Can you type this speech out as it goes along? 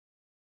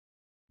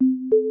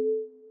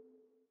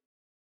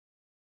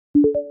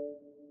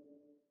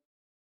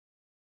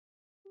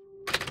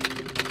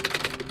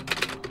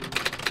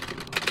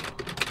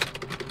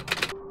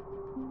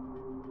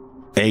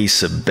A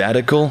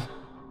sabbatical?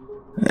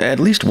 At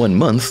least 1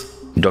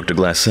 month, Dr.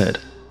 Glass said,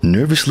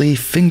 nervously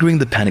fingering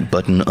the panic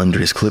button under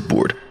his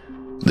clipboard.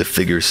 The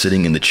figure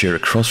sitting in the chair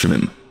across from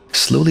him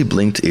slowly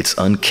blinked its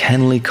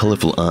uncannily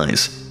colorful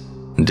eyes.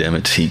 Damn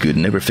it, he could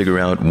never figure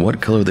out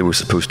what color they were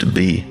supposed to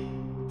be,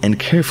 and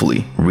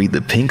carefully read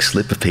the pink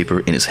slip of paper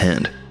in his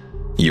hand.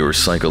 Your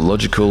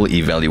psychological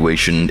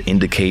evaluation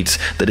indicates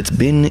that it's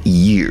been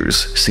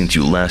years since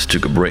you last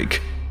took a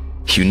break.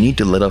 You need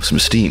to let off some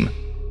steam.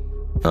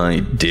 I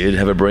did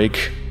have a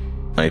break.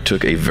 I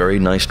took a very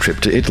nice trip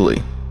to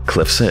Italy,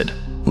 Clef said,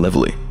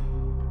 levelly.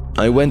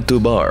 I went to a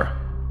bar.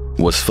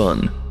 Was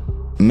fun.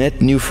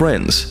 Met new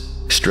friends,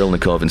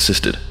 Strelnikov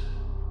insisted.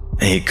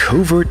 A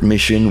covert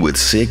mission with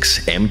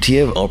 6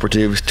 MTF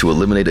operatives to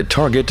eliminate a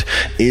target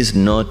is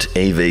not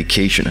a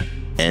vacation,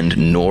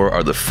 and nor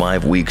are the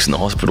 5 weeks in the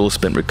hospital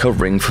spent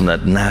recovering from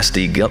that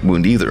nasty gut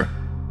wound either.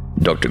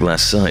 Dr.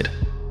 Glass sighed.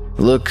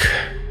 Look,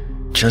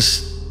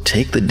 just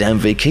take the damn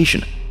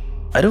vacation.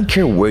 I don't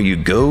care where you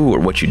go or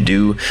what you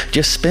do,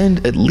 just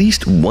spend at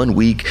least 1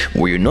 week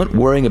where you're not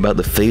worrying about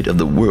the fate of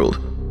the world.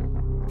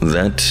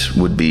 That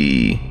would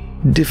be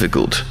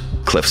difficult,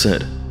 Clef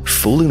said,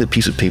 folding the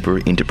piece of paper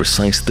into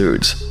precise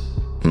thirds.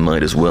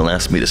 Might as well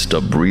ask me to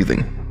stop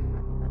breathing.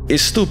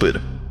 It's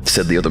stupid,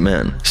 said the other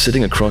man,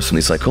 sitting across from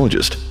the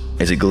psychologist,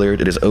 as he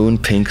glared at his own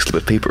pink slip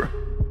of paper.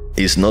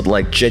 It's not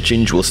like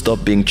Chechens will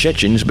stop being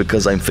Chechens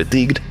because I'm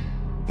fatigued.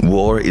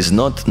 War is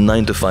not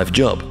 9-to-5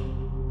 job.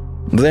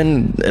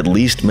 Then at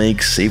least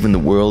make saving the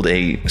world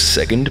a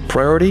second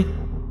priority?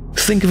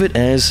 Think of it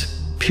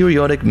as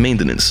periodic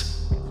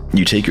maintenance.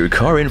 You take your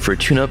car in for a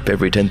tune-up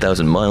every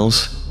 10,000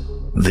 miles.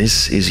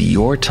 This is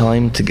your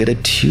time to get a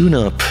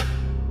tune-up,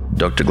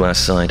 Dr. Glass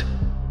sighed.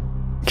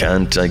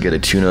 Can't I get a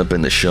tune-up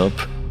in the shop?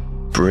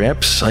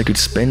 Perhaps I could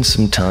spend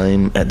some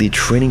time at the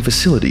training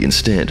facility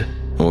instead,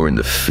 or in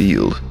the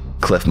field,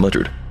 Clef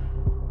muttered.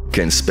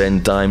 Can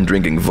spend time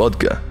drinking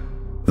vodka.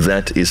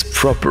 That is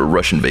proper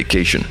Russian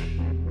vacation.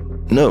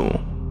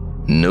 No.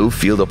 No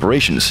field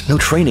operations, no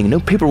training, no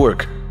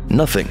paperwork,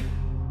 nothing.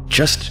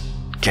 Just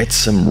get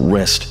some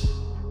rest.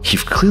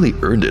 You've clearly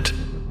earned it.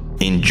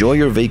 Enjoy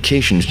your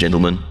vacations,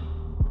 gentlemen.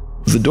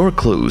 The door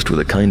closed with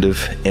a kind of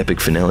epic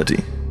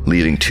finality,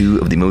 leaving 2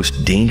 of the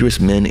most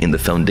dangerous men in the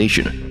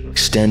Foundation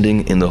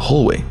standing in the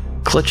hallway,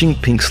 clutching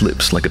pink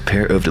slips like a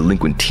pair of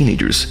delinquent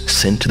teenagers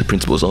sent to the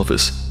principal's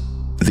office.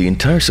 The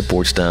entire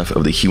support staff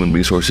of the Human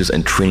Resources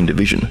and Training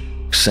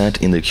Division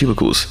sat in their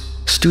cubicles,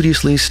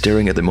 studiously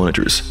staring at their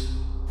monitors.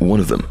 One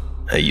of them,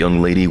 a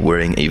young lady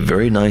wearing a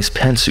very nice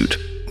pantsuit,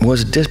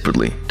 was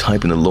desperately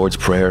typing the Lord's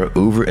Prayer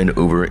over and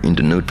over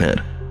into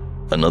Notepad.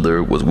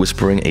 Another was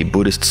whispering a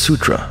Buddhist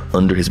sutra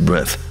under his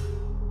breath.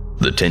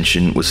 The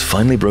tension was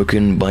finally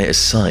broken by a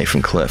sigh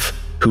from Clef,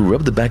 who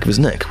rubbed the back of his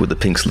neck with the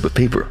pink slip of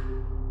paper.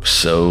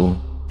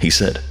 So, he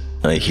said,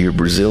 I hear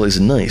Brazil is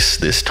nice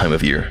this time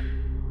of year.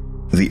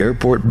 The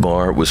airport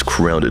bar was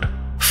crowded,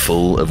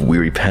 full of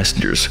weary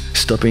passengers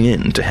stopping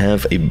in to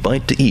have a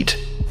bite to eat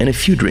and a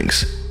few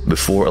drinks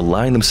before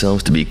allowing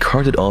themselves to be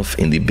carted off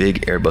in the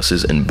big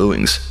Airbuses and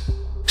Boeings.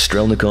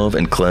 Strelnikov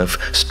and Clef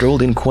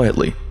strolled in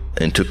quietly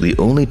and took the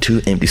only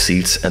 2 empty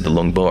seats at the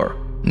long bar,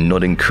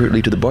 nodding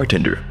curtly to the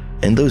bartender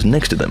and those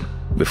next to them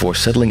before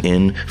settling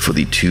in for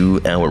the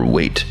 2-hour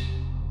wait.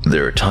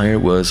 Their attire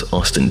was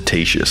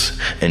ostentatious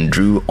and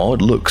drew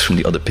odd looks from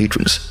the other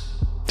patrons.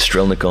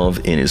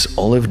 Strelnikov in his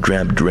olive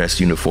drab dress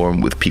uniform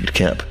with peaked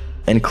cap,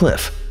 and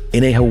Clef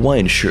in a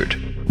Hawaiian shirt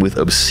with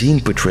obscene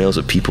portrayals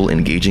of people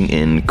engaging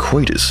in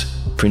coitus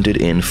printed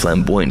in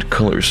flamboyant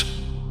colors.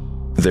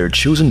 Their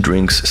chosen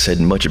drinks said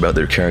much about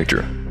their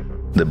character.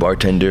 The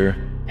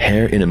bartender,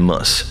 hair in a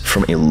muss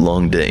from a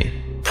long day,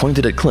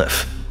 pointed at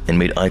Clef and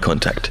made eye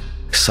contact,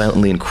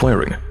 silently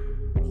inquiring.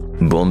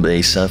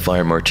 Bombay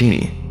Sapphire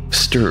Martini,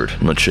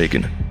 stirred, not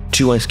shaken.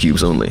 2 ice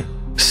cubes only,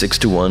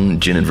 6-to-1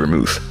 gin and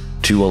vermouth,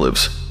 2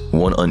 olives,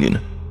 1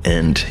 onion,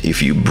 and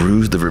if you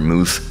bruise the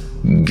vermouth,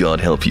 God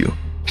help you,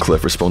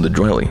 Clef responded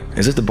dryly,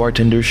 as if the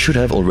bartender should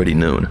have already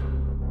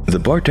known. The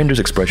bartender's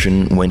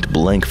expression went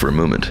blank for a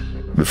moment,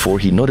 before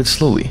he nodded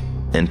slowly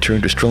and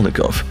turned to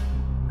Strelnikov.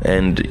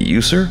 And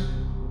you, sir?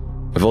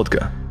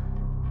 Vodka.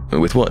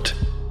 With what?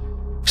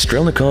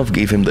 Strelnikov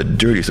gave him the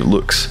dirtiest of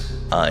looks.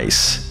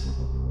 Ice.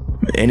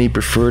 Any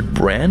preferred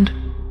brand?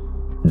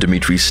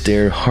 Dimitri's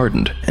stare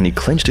hardened and he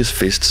clenched his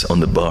fists on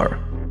the bar.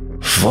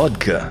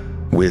 Vodka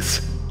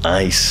with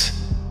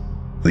ice.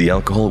 The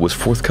alcohol was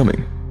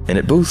forthcoming, and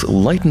it both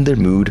lightened their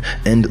mood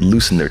and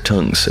loosened their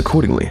tongues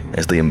accordingly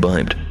as they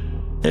imbibed.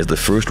 As the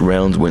first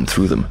rounds went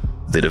through them,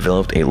 they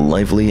developed a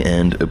lively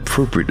and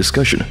appropriate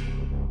discussion.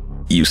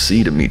 You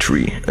see,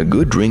 Dimitri, a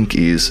good drink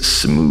is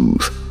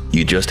smooth.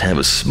 You just have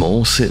a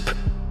small sip,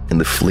 and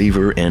the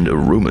flavor and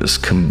aromas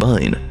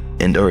combine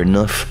and are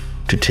enough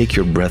to take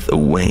your breath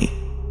away.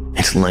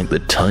 It's like the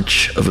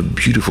touch of a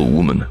beautiful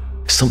woman,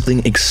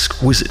 something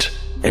exquisite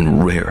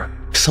and rare,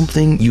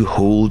 something you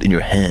hold in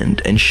your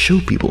hand and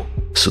show people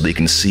so they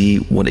can see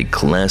what a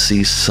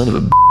classy son of a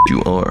bitch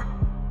you are.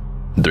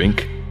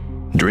 Drink?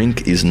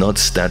 Drink is not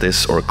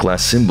status or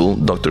class symbol,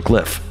 Dr.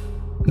 Clef.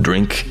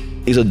 Drink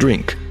is a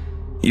drink.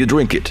 You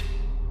drink it,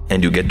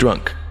 and you get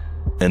drunk.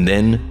 And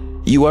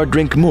then you are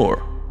drink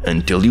more,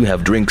 until you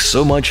have drink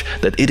so much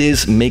that it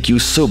is make you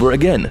sober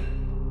again.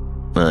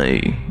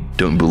 I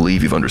don't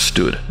believe you've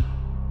understood.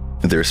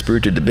 Their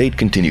spirited debate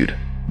continued,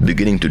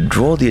 beginning to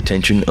draw the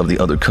attention of the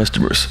other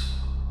customers.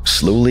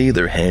 Slowly,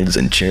 their heads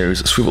and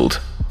chairs swiveled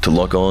to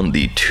lock on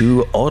the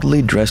two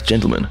oddly dressed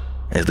gentlemen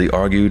as they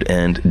argued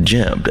and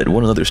jabbed at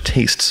one another's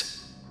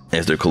tastes.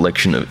 As their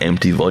collection of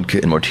empty vodka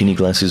and martini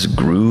glasses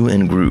grew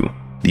and grew,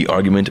 the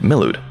argument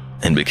mellowed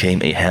and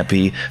became a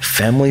happy,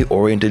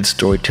 family-oriented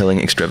storytelling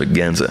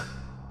extravaganza.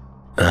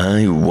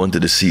 I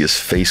wanted to see his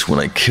face when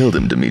I killed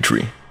him,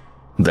 Dimitri.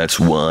 That's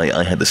why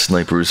I had the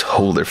snipers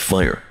hold their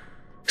fire.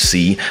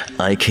 See,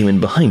 I came in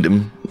behind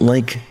him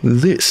like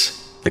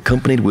this,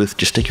 accompanied with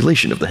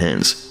gesticulation of the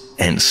hands,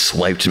 and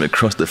swiped him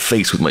across the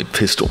face with my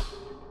pistol.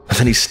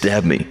 Then he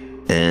stabbed me,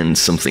 and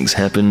some things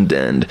happened,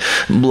 and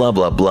blah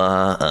blah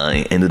blah.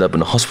 I ended up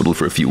in a hospital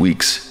for a few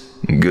weeks.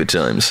 Good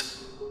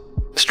times.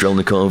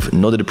 Strelnikov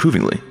nodded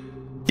approvingly.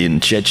 In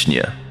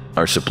Chechnya,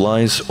 our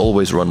supplies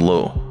always run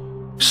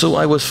low, so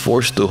I was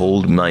forced to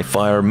hold my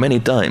fire many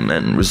times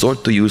and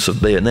resort to use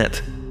of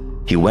bayonet.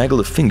 He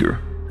waggled a finger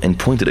and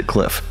pointed at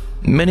Clef.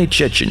 Many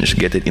Chechens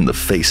get it in the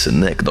face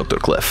and neck, Dr.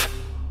 Clef.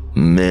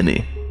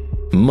 Many.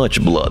 Much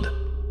blood.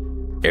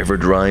 Ever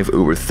drive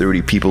over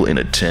 30 people in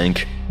a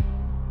tank?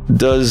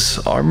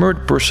 Does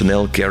armored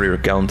personnel carrier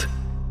count?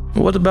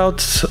 What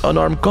about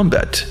unarmed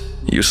combat?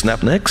 You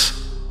snap necks?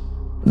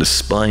 The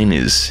spine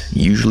is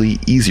usually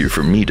easier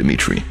for me,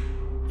 Dimitri.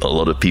 A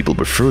lot of people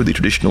prefer the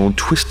traditional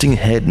twisting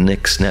head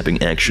neck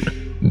snapping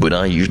action, but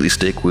I usually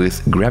stick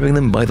with grabbing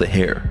them by the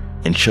hair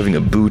and shoving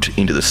a boot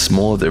into the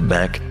small of their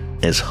back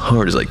as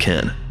hard as I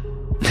can.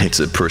 It's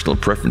a personal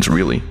preference,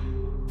 really.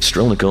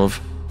 Strelnikov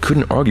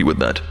couldn't argue with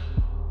that.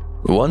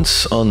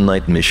 Once on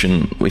night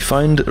mission, we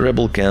find a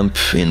rebel camp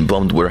in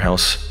bombed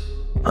warehouse.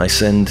 I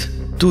send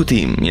 2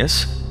 team,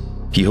 yes?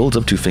 He holds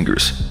up 2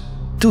 fingers.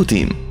 2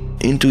 team,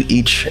 into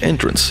each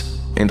entrance,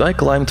 and I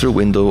climb through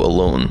window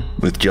alone,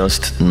 with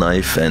just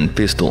knife and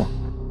pistol.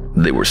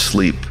 They were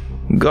asleep.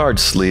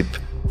 Guards sleep.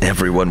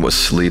 Everyone was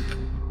asleep.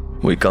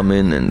 We come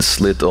in and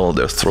slit all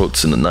their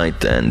throats in the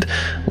night and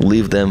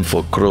leave them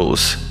for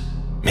crows.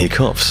 He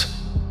coughs.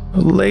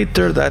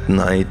 Later that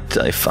night,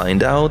 I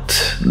find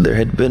out there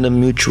had been a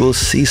mutual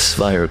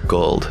ceasefire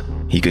called.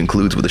 He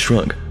concludes with a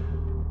shrug.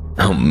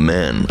 Oh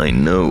man, I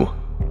know.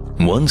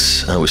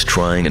 Once I was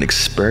trying an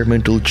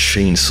experimental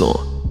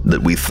chainsaw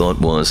that we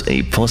thought was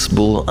a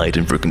possible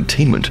item for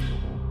containment.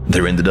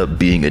 There ended up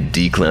being a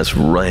D-class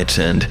riot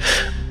and,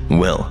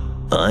 well,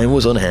 I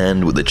was on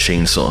hand with the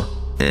chainsaw,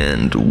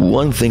 and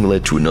one thing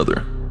led to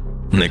another.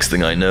 Next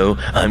thing I know,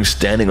 I'm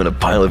standing on a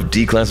pile of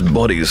D-class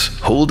bodies,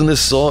 holding the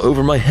saw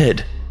over my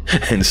head,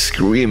 and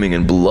screaming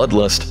in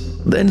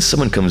bloodlust. Then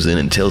someone comes in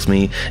and tells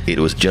me it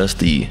was just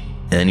the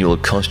annual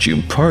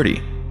costume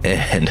party,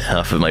 and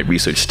half of my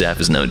research staff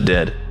is now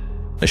dead.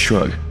 A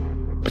shrug.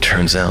 It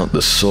turns out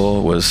the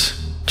saw was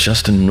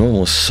just a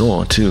normal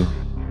saw, too.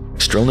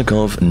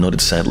 Strelnikov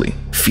nodded sadly,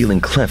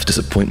 feeling Clef's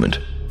disappointment,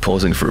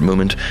 pausing for a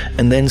moment,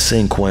 and then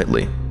saying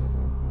quietly,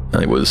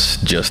 I was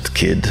just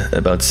kid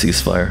about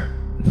ceasefire,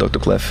 Dr.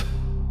 Clef.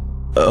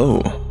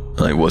 Oh,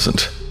 I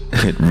wasn't.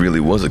 It really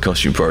was a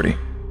costume party.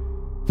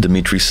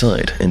 Dimitri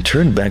sighed and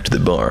turned back to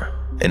the bar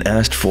and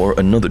asked for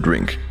another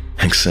drink,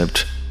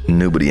 except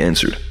nobody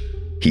answered.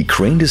 He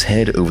craned his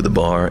head over the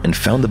bar and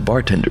found the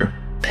bartender,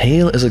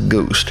 pale as a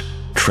ghost,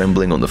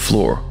 trembling on the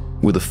floor,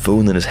 with a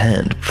phone in his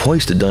hand,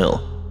 poised to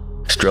dial.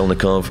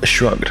 Strelnikov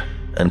shrugged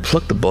and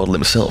plucked the bottle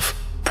himself,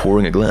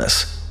 pouring a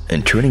glass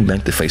and turning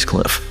back to face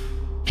Clef.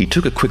 He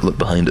took a quick look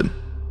behind him.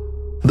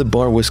 The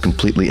bar was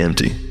completely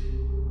empty.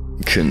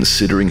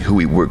 Considering who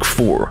we work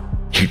for,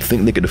 you'd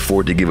think they could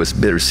afford to give us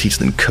better seats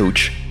than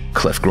coach,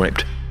 Clef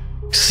griped.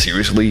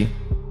 Seriously?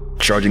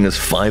 Charging us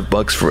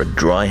 $5 for a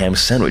dry ham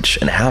sandwich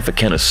and half a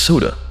can of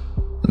soda?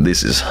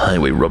 This is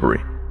highway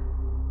robbery.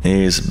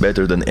 Is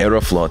better than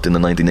Aeroflot in the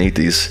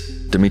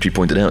 1980s, Dimitri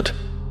pointed out.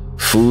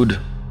 Food,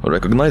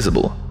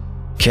 recognizable.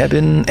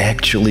 Cabin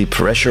actually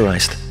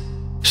pressurized.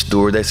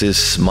 Stewardesses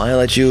smile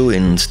at you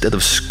instead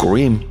of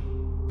scream.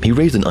 He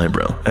raised an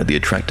eyebrow at the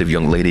attractive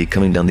young lady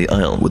coming down the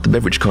aisle with the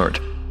beverage cart.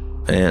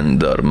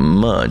 And are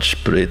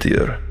much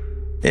prettier.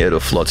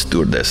 Aeroflot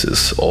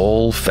stewardesses,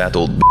 all fat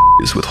old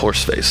b****s with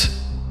horse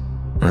face.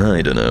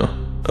 I don't know.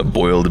 A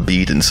boiled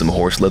beet and some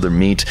horse leather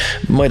meat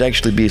might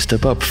actually be a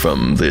step up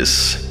from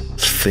this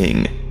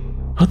thing.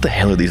 What the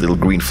hell are these little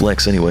green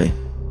flecks anyway?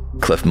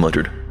 Clef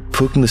muttered,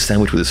 poking the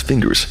sandwich with his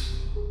fingers.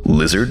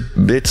 Lizard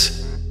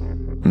bits?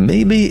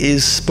 Maybe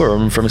is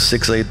sperm from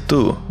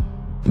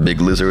 682.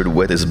 Big lizard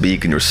wet his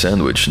beak in your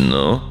sandwich,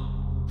 no?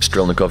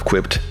 Strelnikov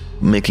quipped,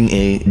 making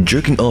a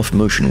jerking off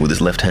motion with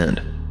his left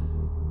hand.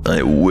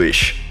 I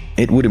wish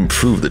it would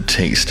improve the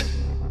taste.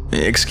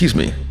 Excuse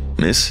me,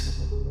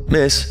 miss?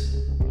 Miss?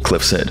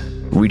 Clef said,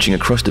 reaching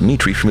across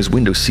Dimitri from his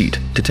window seat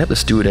to tap the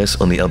stewardess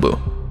on the elbow.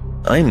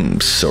 I'm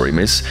sorry,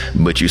 miss,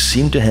 but you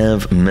seem to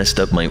have messed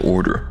up my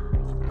order.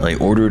 I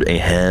ordered a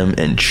ham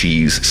and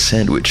cheese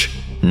sandwich,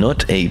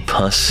 not a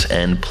pus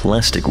and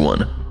plastic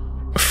one.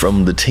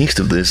 From the taste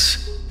of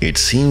this, it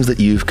seems that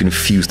you've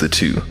confused the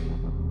two.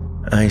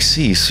 I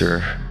see,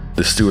 sir,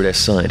 the stewardess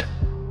sighed.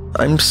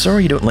 I'm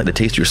sorry you don't like the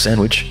taste of your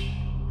sandwich.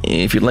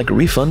 If you'd like a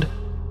refund.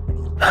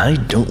 I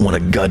don't want a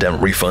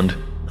goddamn refund.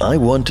 I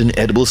want an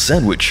edible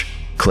sandwich,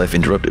 Clef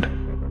interrupted.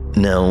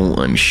 Now,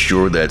 I'm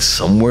sure that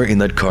somewhere in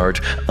that cart,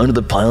 under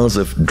the piles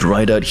of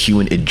dried-out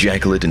human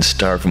ejaculate and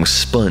styrofoam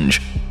sponge,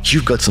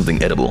 you've got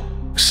something edible.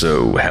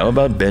 So how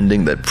about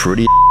bending that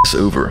pretty ass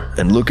over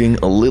and looking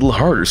a little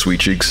harder, sweet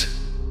cheeks?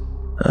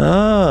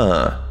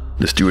 Ah,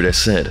 the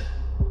stewardess said.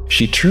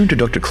 She turned to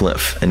Dr.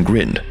 Clef and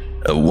grinned,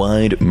 a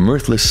wide,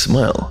 mirthless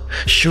smile,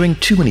 showing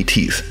too many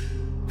teeth.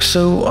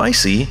 So I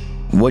see.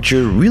 What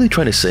you're really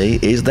trying to say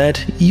is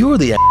that you're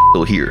the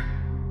asshole here.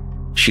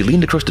 She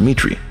leaned across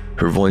Dimitri,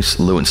 her voice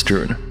low and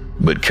stern,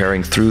 but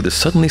carrying through the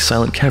suddenly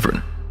silent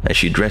cavern as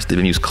she addressed the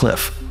bemused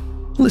Clef.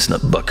 Listen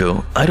up,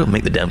 bucko, I don't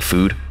make the damn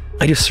food,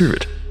 I just serve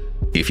it.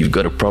 If you've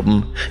got a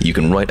problem, you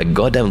can write a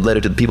goddamn letter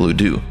to the people who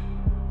do.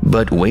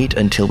 But wait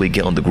until we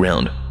get on the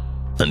ground.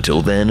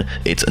 Until then,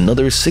 it's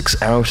another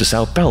 6 hours to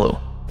Sao Paulo,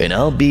 and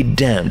I'll be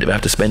damned if I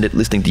have to spend it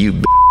listening to you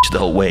bitch the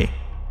whole way.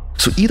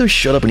 So either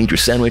shut up and eat your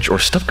sandwich or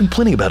stop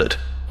complaining about it,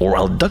 or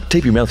I'll duct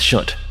tape your mouth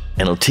shut,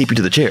 and I'll tape you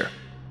to the chair.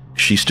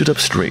 She stood up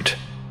straight.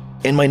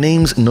 And my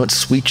name's not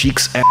Sweet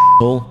Cheeks,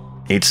 asshole,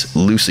 it's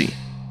Lucy.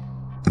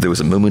 There was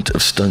a moment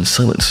of stunned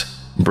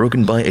silence,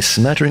 broken by a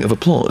smattering of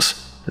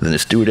applause. Then the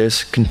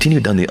stewardess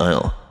continued down the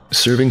aisle,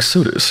 serving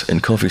sodas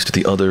and coffees to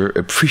the other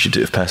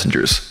appreciative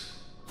passengers.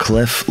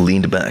 Clef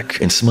leaned back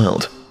and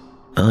smiled.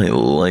 I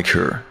like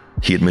her,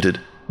 he admitted.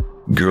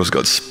 Girl's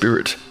got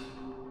spirit.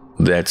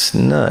 That's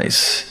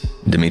nice,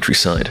 Dimitri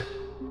sighed.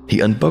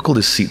 He unbuckled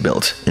his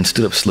seatbelt and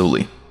stood up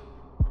slowly.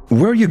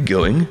 Where are you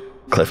going?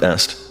 Clef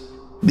asked.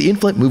 The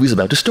in-flight movie's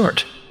about to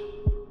start.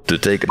 To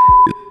take a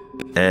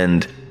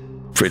and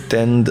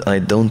pretend I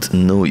don't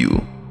know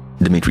you,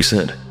 Dimitri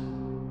said.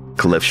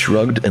 Clef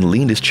shrugged and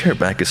leaned his chair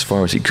back as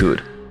far as he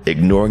could,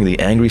 ignoring the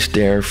angry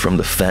stare from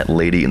the fat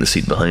lady in the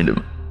seat behind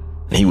him.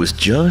 He was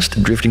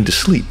just drifting to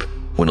sleep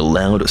when a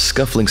loud,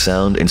 scuffling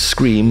sound and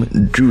scream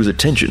drew his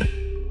attention.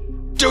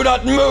 Do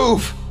not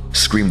move!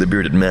 Screamed the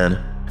bearded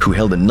man, who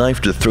held a knife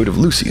to the throat of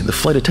Lucy, the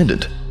flight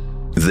attendant.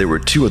 There were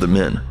 2 other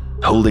men,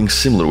 holding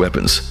similar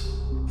weapons.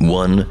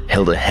 One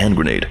held a hand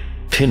grenade,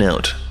 pin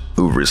out,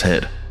 over his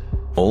head.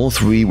 All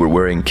 3 were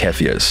wearing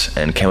keffiyehs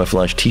and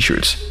camouflage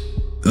t-shirts.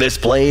 This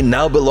plane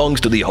now belongs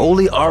to the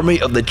Holy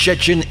Army of the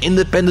Chechen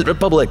Independent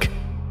Republic.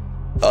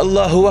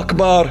 Allahu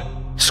Akbar,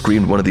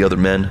 screamed one of the other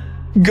men.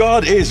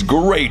 God is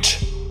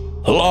great!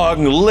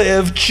 Long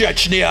live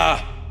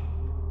Chechnya!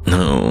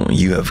 Oh,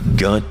 you have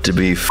got to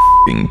be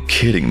f***ing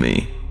kidding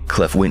me,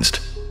 Clef winced.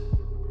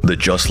 The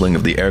jostling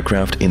of the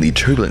aircraft in the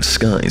turbulent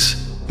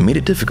skies made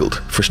it difficult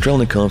for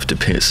Strelnikov to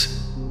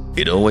piss.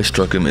 It always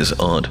struck him as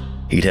odd.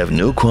 He'd have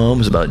no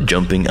qualms about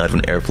jumping out of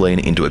an airplane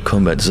into a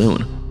combat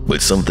zone,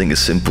 but something as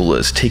simple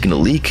as taking a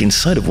leak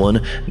inside of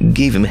one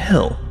gave him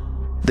hell.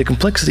 The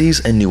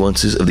complexities and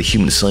nuances of the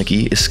human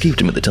psyche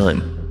escaped him at the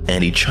time,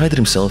 and he chided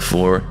himself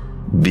for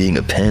being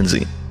a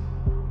pansy.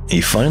 He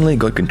finally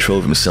got control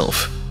of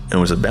himself and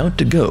was about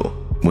to go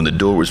when the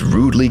door was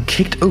rudely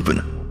kicked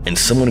open and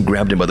someone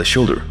grabbed him by the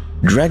shoulder,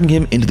 dragging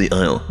him into the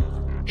aisle.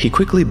 He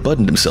quickly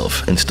buttoned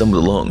himself and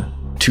stumbled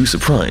along, too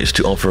surprised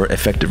to offer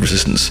effective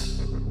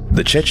resistance.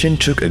 The Chechen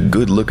took a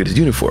good look at his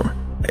uniform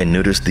and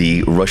noticed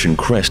the Russian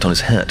crest on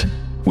his hat.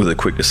 With a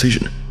quick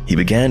decision, he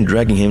began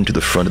dragging him to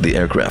the front of the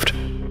aircraft.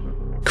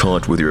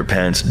 Caught with your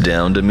pants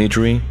down,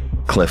 Dimitri?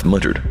 Clef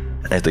muttered,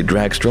 as they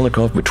dragged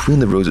Strelnikov between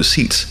the rows of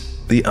seats,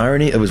 the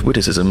irony of his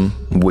witticism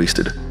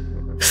wasted.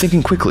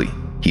 Thinking quickly,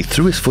 he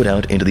threw his foot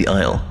out into the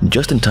aisle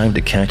just in time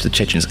to catch the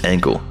Chechen's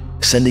ankle,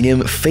 sending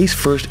him face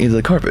first into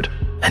the carpet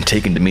and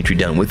taking Dimitri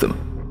down with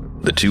him.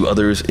 The 2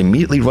 others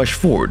immediately rushed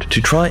forward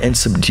to try and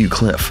subdue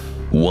Clef,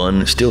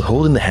 one still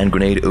holding the hand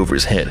grenade over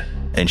his head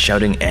and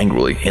shouting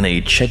angrily in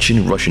a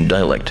Chechen-Russian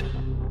dialect.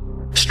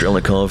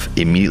 Strelnikov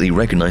immediately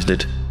recognized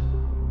it.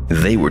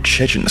 They were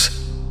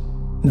Chechens.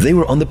 They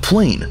were on the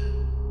plane.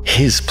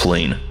 His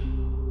plane.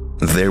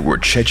 There were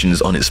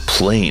Chechens on his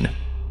plane.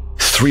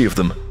 3 of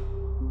them.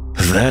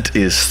 That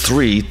is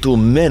 3 too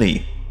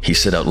many, he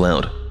said out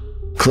loud.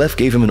 Clef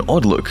gave him an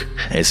odd look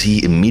as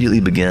he immediately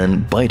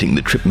began biting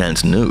the trip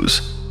man's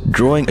nose,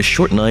 drawing a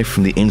short knife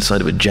from the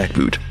inside of a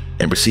jackboot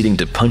and proceeding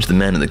to punch the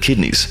man in the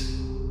kidneys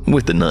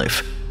with the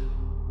knife.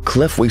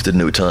 Clef wasted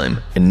no time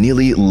and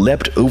nearly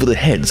leapt over the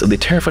heads of the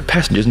terrified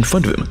passengers in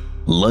front of him,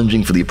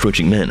 lunging for the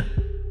approaching men.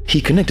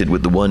 He connected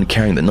with the one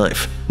carrying the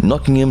knife,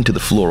 knocking him to the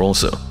floor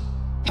also.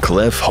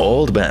 Clef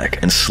hauled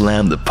back and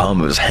slammed the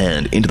palm of his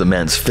hand into the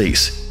man's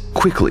face,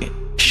 quickly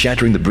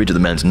shattering the bridge of the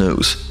man's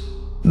nose.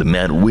 The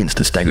man winced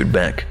and staggered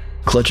back,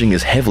 clutching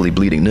his heavily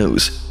bleeding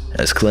nose,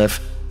 as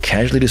Clef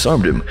casually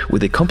disarmed him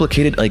with a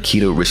complicated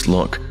Aikido wrist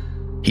lock.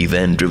 He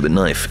then drove the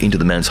knife into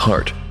the man's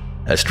heart,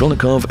 as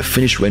Strelnikov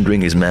finished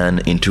rendering his man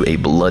into a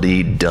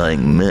bloody,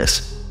 dying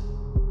mess.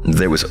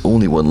 There was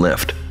only one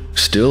left,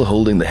 still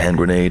holding the hand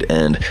grenade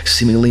and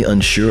seemingly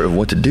unsure of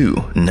what to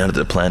do now that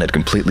the plan had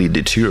completely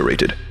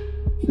deteriorated.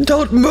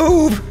 "Don't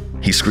move!"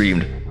 he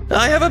screamed.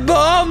 "I have a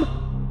bomb!"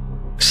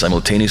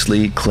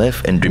 Simultaneously,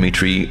 Clef and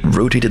Dimitri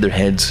rotated their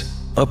heads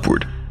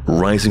upward,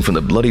 rising from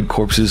the bloodied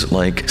corpses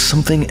like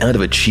something out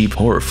of a cheap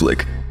horror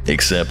flick,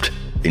 except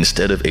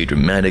instead of a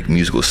dramatic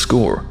musical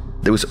score,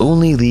 there was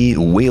only the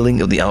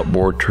wailing of the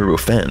outboard turbo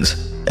fans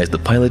as the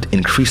pilot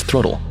increased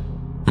throttle.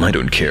 "I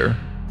don't care,"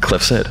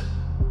 Clef said.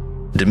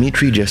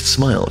 Dimitri just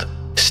smiled.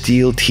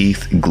 Steel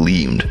teeth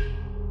gleamed.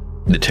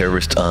 The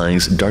terrorist's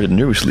eyes darted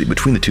nervously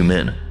between the two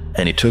men,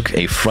 and he took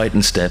a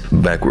frightened step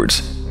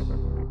backwards.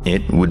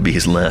 It would be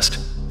his last.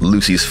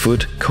 Lucy's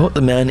foot caught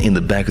the man in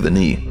the back of the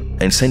knee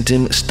and sent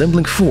him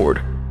stumbling forward,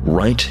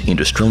 right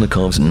into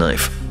Strelnikov's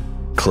knife.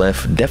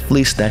 Clef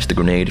deftly snatched the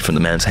grenade from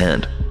the man's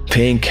hand,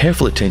 paying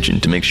careful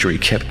attention to make sure he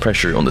kept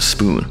pressure on the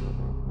spoon.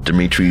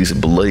 Dimitri's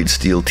bloodied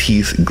steel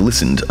teeth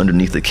glistened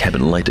underneath the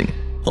cabin lighting,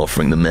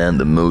 offering the man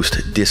the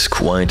most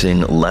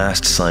disquieting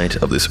last sight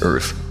of this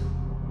earth.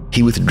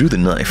 He withdrew the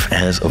knife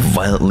as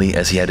violently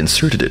as he had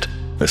inserted it,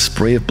 a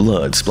spray of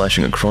blood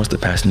splashing across the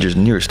passengers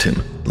nearest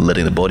him,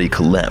 letting the body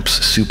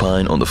collapse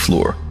supine on the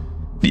floor.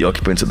 The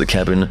occupants of the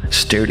cabin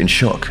stared in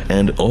shock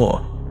and awe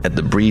at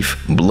the brief,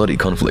 bloody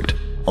conflict,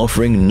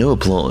 offering no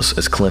applause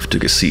as Clef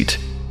took a seat,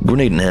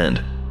 grenade in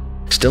hand.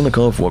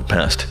 Strelnikov walked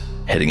past,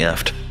 heading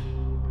aft.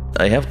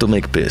 "I have to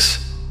make this."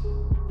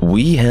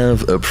 "We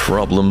have a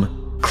problem,"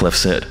 Clef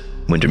said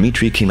when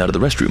Dimitri came out of the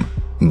restroom,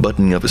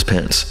 buttoning up his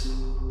pants.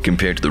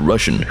 Compared to the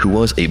Russian, who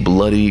was a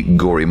bloody,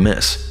 gory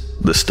mess,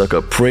 the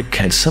stuck-up prick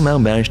had somehow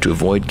managed to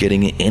avoid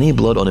getting any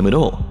blood on him at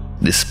all,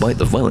 despite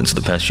the violence of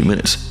the past few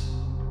minutes.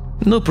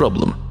 "No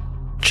problem.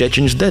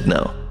 Chechen's dead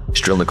now,"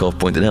 Strelnikov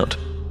pointed out.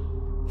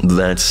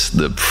 "That's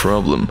the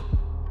problem.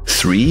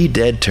 3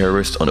 dead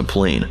terrorists on a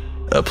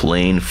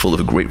plane full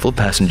of grateful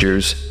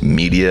passengers,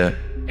 media,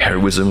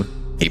 heroism,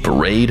 a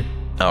parade,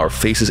 our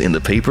faces in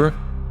the paper.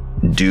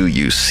 Do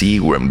you see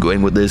where I'm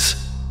going with this?"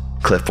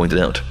 Clef pointed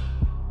out.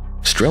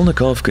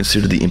 Strelnikov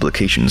considered the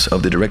implications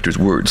of the director's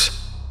words.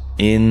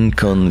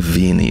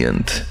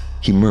 "Inconvenient,"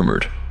 he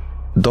murmured.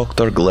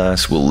 "Dr.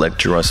 Glass will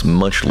lecture us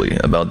muchly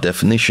about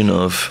definition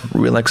of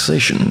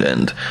relaxation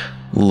and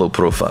low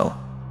profile.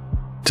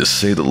 To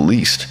say the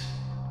least.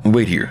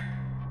 Wait here,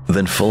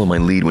 then follow my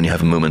lead when you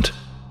have a moment."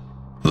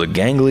 The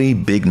gangly,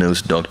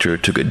 big-nosed doctor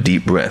took a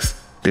deep breath,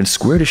 then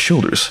squared his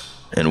shoulders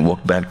and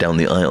walked back down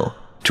the aisle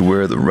to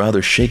where the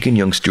rather shaken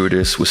young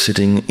stewardess was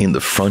sitting in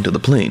the front of the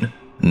plane,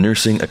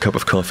 nursing a cup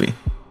of coffee.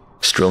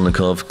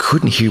 Strelnikov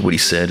couldn't hear what he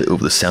said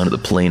over the sound of the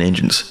plane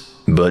engines,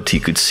 but he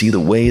could see the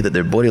way that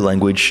their body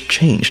language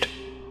changed.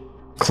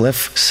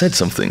 Clef said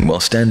something while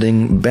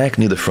standing back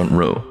near the front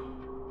row.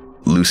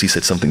 Lucy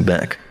said something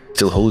back,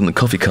 still holding the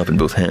coffee cup in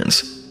both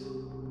hands.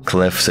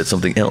 Clef said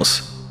something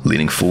else,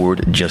 leaning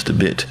forward just a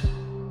bit.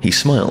 He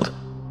smiled.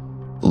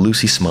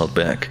 Lucy smiled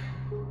back.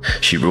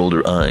 She rolled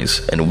her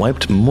eyes and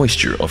wiped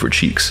moisture off her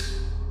cheeks.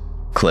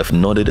 Clef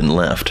nodded and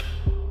laughed.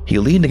 He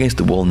leaned against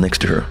the wall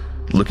next to her,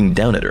 looking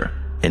down at her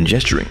and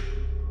gesturing.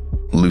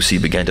 Lucy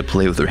began to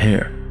play with her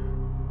hair.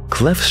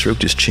 Clef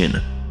stroked his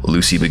chin.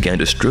 Lucy began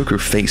to stroke her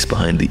face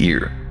behind the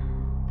ear.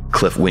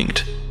 Clef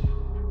winked.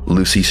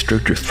 Lucy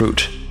stroked her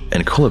throat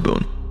and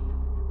collarbone.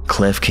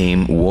 Clef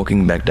came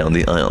walking back down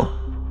the aisle.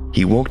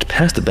 He walked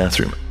past the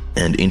bathroom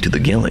and into the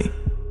galley.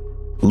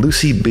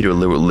 Lucy bit her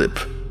lower lip,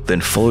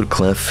 then followed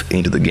Clef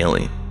into the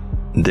galley.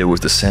 There was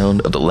the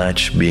sound of the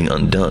latch being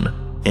undone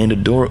and a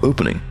door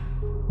opening.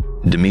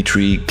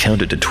 Dimitri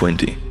counted to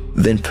 20,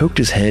 then poked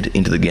his head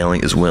into the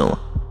galley as well.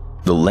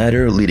 The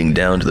ladder leading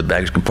down to the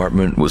baggage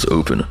compartment was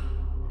open.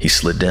 He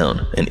slid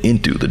down and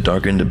into the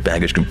darkened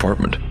baggage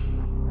compartment.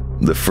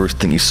 The first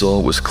thing he saw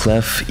was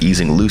Clef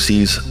easing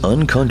Lucy's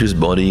unconscious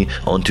body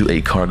onto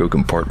a cargo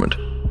compartment.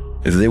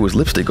 There was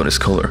lipstick on his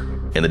collar,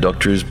 and the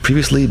doctor's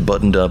previously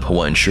buttoned-up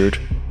Hawaiian shirt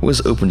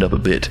was opened up a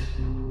bit.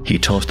 He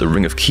tossed a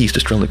ring of keys to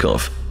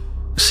Strelnikov.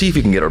 "See if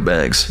you can get our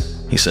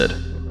bags," he said.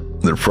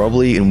 "They're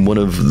probably in one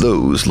of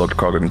those locked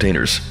cargo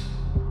containers."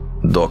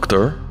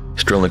 "Doctor,"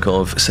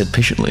 Strelnikov said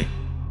patiently,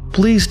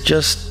 "please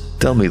just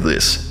tell me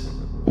this.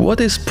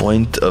 What is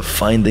point of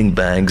finding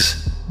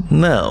bags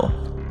now?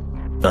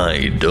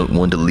 I don't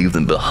want to leave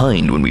them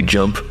behind when we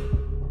jump."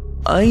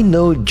 "I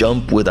know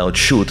jump without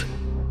shoot.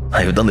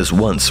 I have done this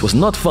once, was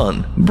not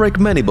fun, break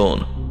many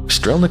bone."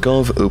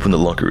 Strelnikov opened the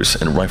lockers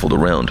and rifled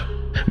around,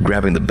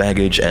 grabbing the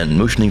baggage and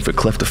motioning for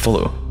Clef to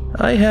follow.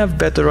 "I have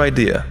better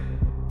idea."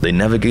 They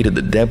navigated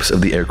the depths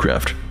of the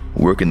aircraft,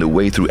 working their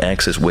way through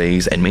access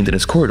ways and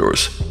maintenance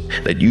corridors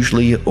that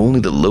usually only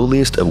the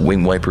lowliest of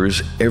wing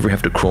wipers ever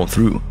have to crawl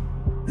through.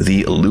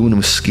 The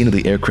aluminum skin of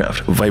the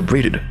aircraft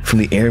vibrated from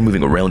the air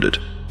moving around it,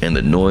 and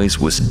the noise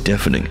was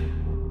deafening.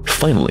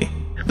 Finally,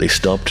 they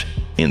stopped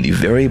in the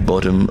very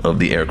bottom of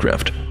the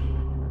aircraft.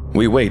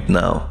 "We wait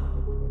now."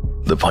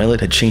 The pilot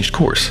had changed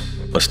course,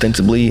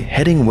 ostensibly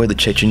heading where the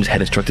Chechens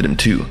had instructed him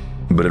to,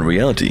 but in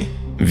reality,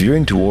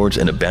 veering towards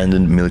an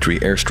abandoned military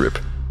airstrip.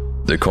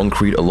 The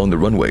concrete along the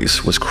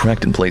runways was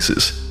cracked in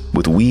places,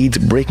 with weeds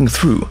breaking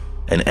through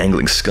and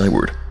angling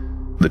skyward.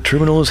 The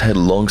terminals had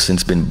long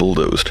since been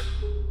bulldozed.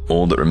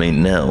 All that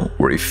remained now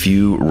were a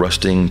few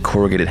rusting,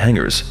 corrugated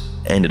hangars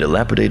and a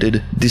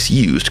dilapidated,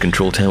 disused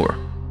control tower.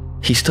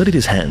 He studied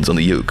his hands on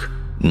the yoke,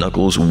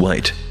 knuckles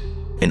white,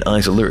 and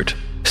eyes alert,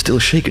 still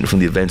shaken from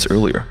the events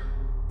earlier.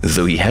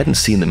 Though he hadn't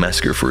seen the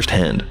massacre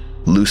firsthand,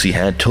 Lucy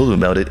had told him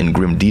about it in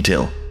grim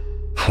detail.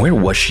 Where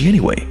was she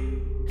anyway?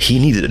 He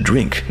needed a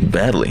drink,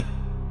 badly.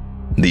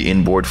 The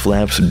inboard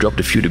flaps dropped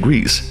a few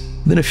degrees,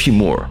 then a few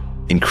more,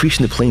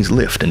 increasing the plane's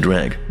lift and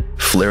drag,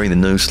 flaring the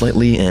nose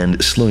slightly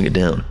and slowing it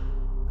down.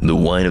 The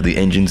whine of the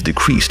engines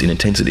decreased in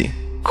intensity,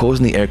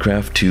 causing the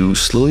aircraft to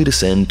slowly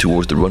descend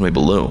towards the runway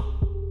below.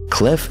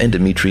 Clef and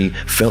Dimitri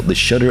felt the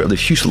shudder of the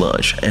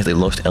fuselage as they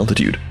lost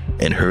altitude,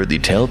 and heard the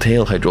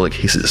telltale hydraulic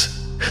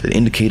hisses that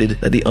indicated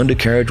that the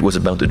undercarriage was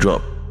about to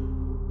drop.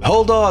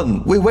 "Hold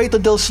on! We wait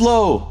until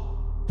slow!"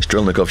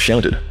 Strelnikov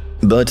shouted,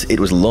 but it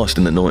was lost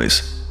in the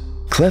noise.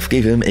 Clef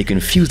gave him a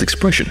confused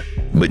expression,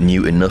 but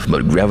knew enough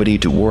about gravity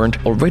to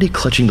warrant already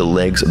clutching the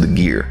legs of the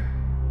gear.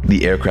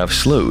 The aircraft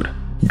slowed,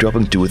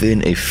 dropping to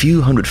within a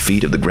few hundred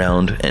feet of the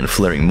ground and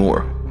flaring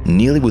more,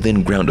 nearly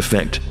within ground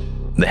effect.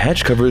 The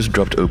hatch covers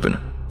dropped open,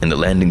 and the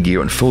landing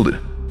gear unfolded,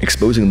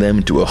 exposing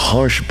them to a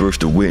harsh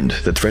burst of wind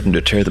that threatened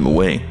to tear them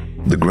away,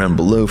 the ground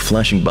below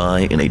flashing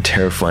by in a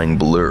terrifying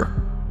blur.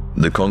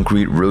 The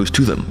concrete rose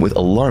to them with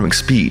alarming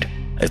speed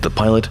as the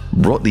pilot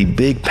brought the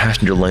big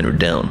passenger liner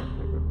down.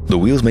 The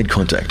wheels made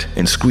contact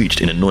and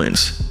screeched in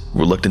annoyance,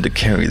 reluctant to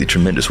carry the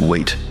tremendous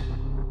weight.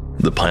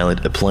 The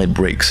pilot applied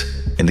brakes,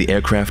 and the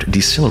aircraft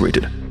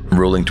decelerated,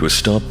 rolling to a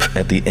stop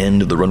at the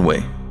end of the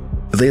runway.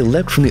 They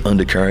leapt from the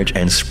undercarriage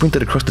and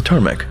sprinted across the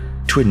tarmac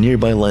to a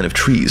nearby line of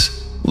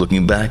trees,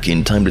 looking back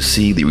in time to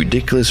see the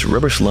ridiculous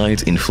rubber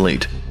slides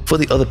inflate for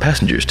the other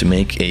passengers to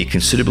make a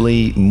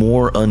considerably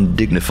more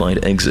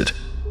undignified exit.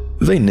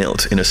 They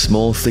knelt in a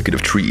small thicket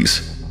of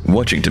trees,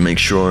 watching to make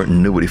sure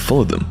nobody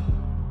followed them.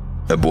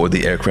 Aboard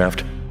the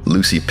aircraft,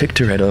 Lucy picked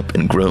her head up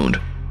and groaned.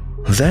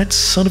 That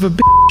son of a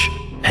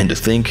bitch! And to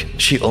think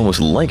she almost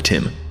liked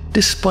him,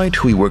 despite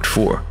who he worked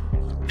for.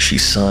 She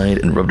sighed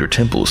and rubbed her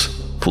temples,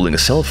 pulling a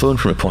cell phone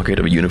from a pocket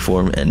of a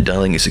uniform and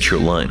dialing a secure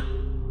line.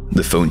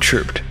 The phone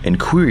chirped and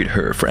queried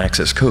her for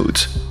access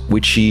codes,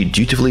 which she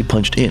dutifully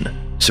punched in,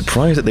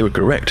 surprised that they were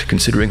correct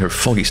considering her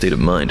foggy state of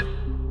mind.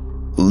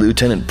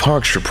 "Lieutenant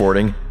Parks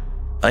reporting.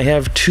 I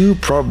have 2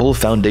 probable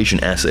Foundation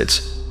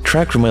assets.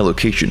 Track from my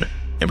location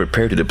and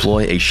prepare to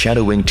deploy a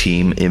shadowing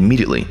team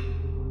immediately."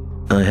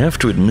 "I have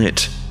to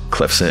admit,"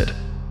 Clef said,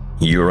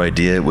 "your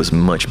idea was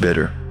much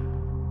better."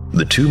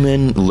 The 2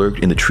 men lurked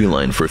in the tree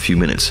line for a few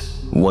minutes,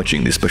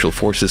 watching the Special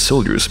Forces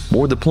soldiers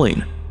board the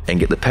plane and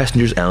get the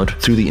passengers out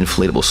through the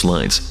inflatable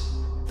slides.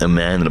 A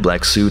man in a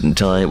black suit and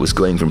tie was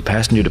going from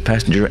passenger to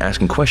passenger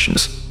asking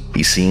questions.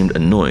 He seemed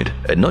annoyed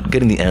at not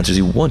getting the answers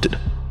he wanted.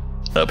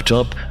 Up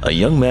top, a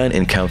young man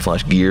in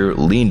camouflage gear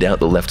leaned out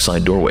the left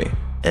side doorway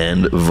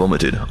and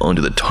vomited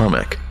onto the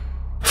tarmac.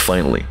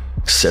 Finally,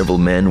 several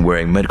men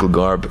wearing medical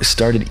garb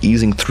started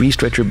easing 3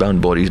 stretcher-bound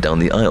bodies down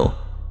the aisle.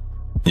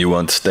 "You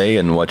want to stay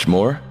and watch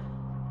more?"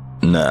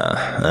 "Nah,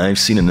 I've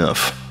seen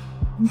enough.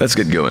 Let's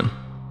get going."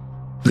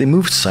 They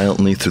moved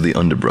silently through the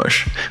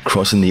underbrush,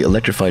 crossing the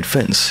electrified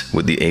fence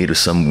with the aid of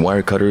some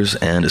wire cutters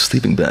and a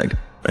sleeping bag,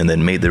 and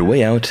then made their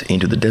way out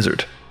into the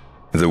desert.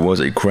 There was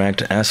a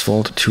cracked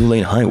asphalt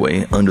 2-lane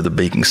highway under the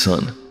baking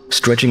sun,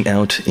 stretching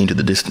out into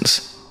the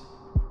distance.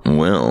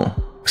 "Well,"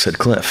 said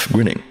Clef,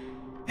 grinning,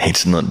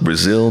 "it's not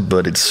Brazil,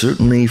 but it's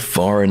certainly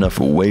far enough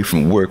away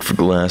from work for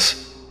Glass.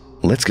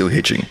 Let's go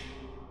hitching.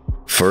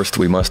 First,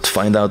 we must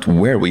find out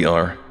where we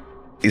are.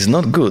 It's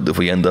not good if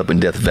we end up in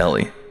Death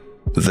Valley.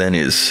 Then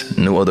is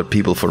no other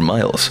people for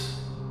miles."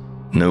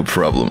 "No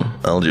problem,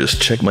 I'll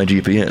just check my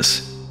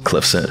GPS,"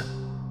 Clef said.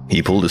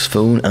 He pulled his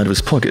phone out of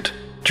his pocket,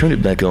 turned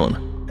it back on,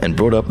 and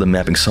brought up the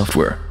mapping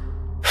software.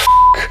 "F***,"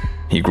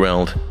 he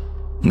growled.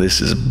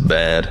 "This is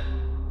bad.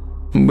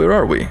 Where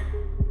are we?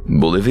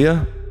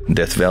 Bolivia?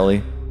 Death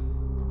Valley?"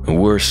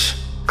 "Worse,"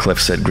 Clef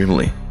said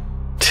grimly.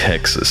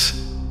 "Texas."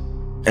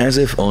 As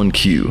if on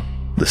cue,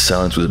 the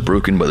silence was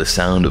broken by the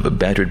sound of a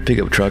battered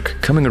pickup truck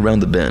coming around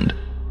the bend.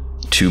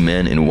 2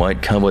 men in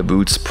white cowboy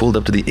boots pulled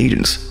up to the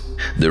agents,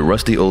 their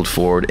rusty old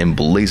Ford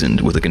emblazoned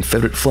with a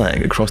Confederate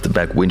flag across the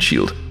back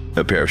windshield,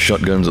 a pair of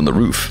shotguns on the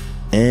roof,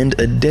 and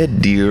a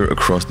dead deer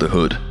across the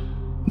hood.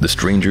 The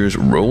strangers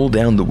rolled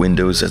down the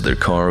windows as their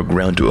car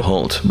ground to a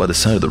halt by the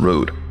side of the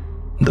road.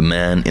 The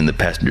man in the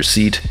passenger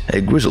seat,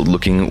 a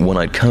grizzled-looking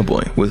one-eyed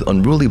cowboy with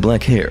unruly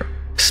black hair,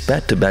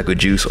 spat tobacco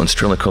juice on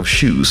Strelnikov's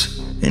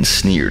shoes and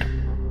sneered.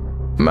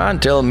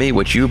 "Mind telling me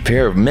what you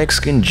pair of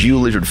Mexican Jew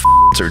lizard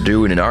are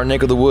doing in our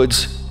neck of the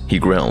woods?" he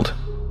growled.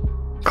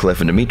 Clef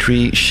and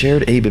Dimitri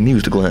shared a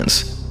bemused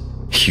glance.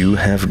 "You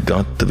have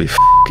got to be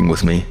f***ing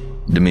with me,"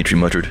 Dimitri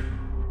muttered.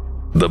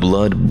 The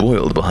blood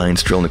boiled behind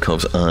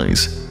Strelnikov's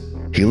eyes.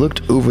 He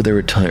looked over their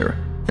attire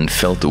and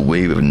felt a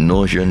wave of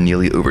nausea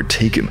nearly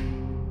overtake him.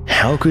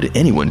 How could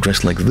anyone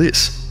dress like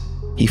this?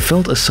 He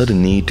felt a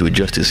sudden need to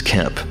adjust his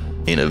cap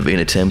in a vain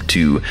attempt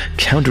to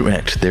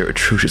counteract their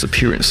atrocious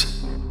appearance.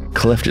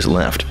 Clef just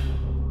laughed.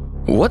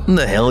 "What in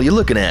the hell are you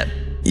looking at?"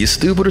 You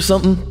stupid or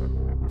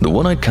something? The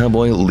one-eyed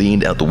cowboy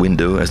leaned out the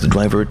window as the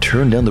driver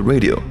turned down the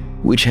radio,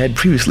 which had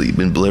previously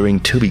been blaring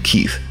Toby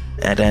Keith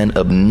at an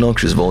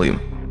obnoxious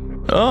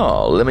volume.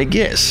 Oh, let me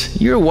guess.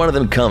 You're one of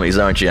them commies,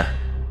 aren't you?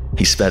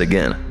 He spat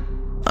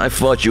again. I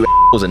thought you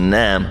was a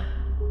nam.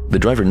 The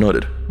driver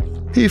nodded.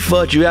 He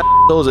thought you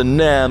was a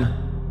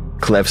nam.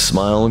 Clef's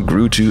smile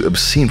grew to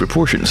obscene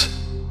proportions.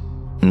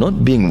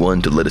 Not being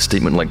one to let a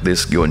statement like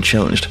this go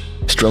unchallenged,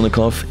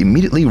 Strelnikov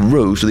immediately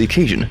rose to the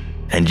occasion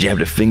and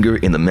jabbed a finger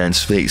in the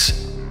man's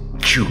face.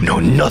 You know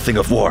nothing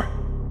of war.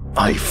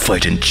 I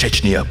fight in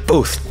Chechnya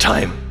both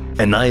time,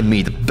 and I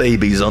meet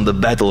babies on the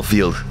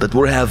battlefield that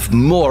will have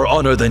more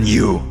honor than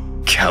you,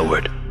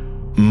 coward.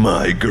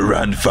 My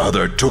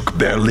grandfather took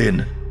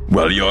Berlin,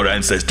 while your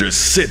ancestors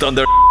sit on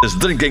their asses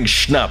drinking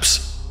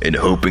schnapps and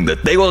hoping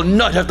that they will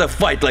not have to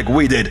fight like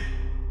we did.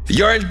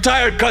 Your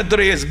entire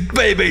country is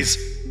babies!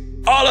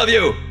 All of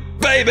you,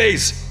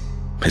 babies!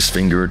 His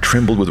finger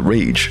trembled with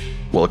rage,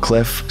 while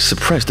Clef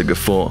suppressed a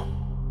guffaw.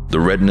 The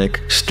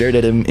redneck stared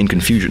at him in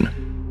confusion.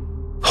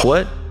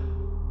 What?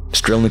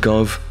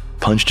 Strelnikov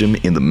punched him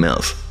in the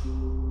mouth.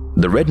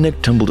 The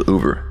redneck tumbled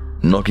over,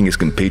 knocking his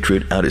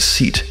compatriot out his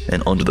seat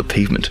and onto the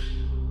pavement.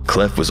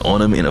 Clef was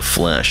on him in a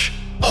flash,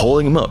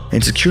 hauling him up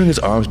and securing his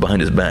arms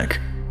behind his back,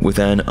 with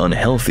an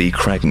unhealthy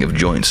cracking of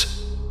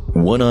joints.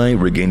 One Eye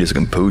regained his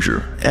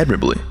composure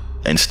admirably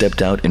and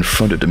stepped out in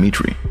front of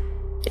Dimitri.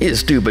 You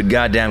stupid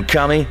goddamn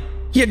commie!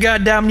 You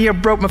goddamn near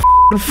broke my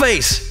f***ing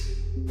face!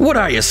 What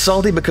are you,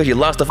 salty because you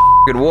lost the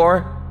f***ing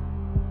war?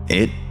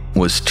 It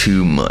was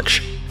too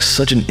much.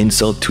 Such an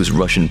insult to his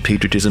Russian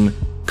patriotism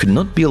could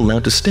not be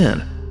allowed to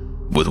stand.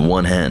 With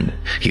one hand,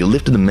 he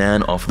lifted the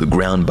man off the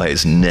ground by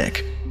his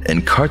neck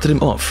and carted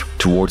him off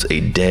towards a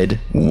dead,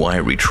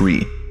 wiry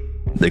tree.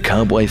 The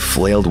cowboy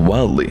flailed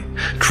wildly,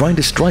 trying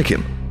to strike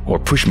him or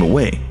push him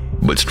away,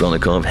 but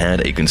Strelnikov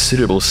had a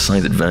considerable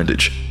size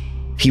advantage.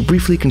 He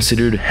briefly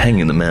considered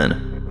hanging the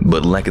man,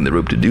 but lacking the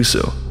rope to do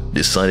so,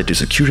 decided to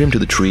secure him to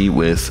the tree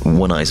with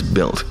One Eye's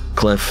belt,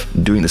 Clef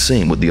doing the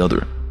same with the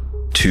other.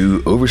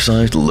 Two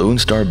oversized Lone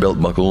Star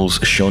belt buckles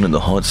shone in the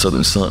hot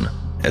southern sun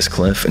as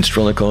Clef and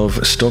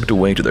Strelnikov stalked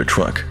away to their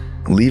truck,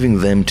 leaving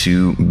them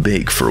to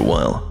bake for a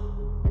while.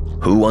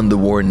 Who won the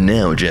war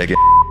now, Jacket?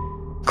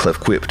 Clef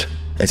quipped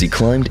as he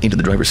climbed into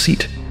the driver's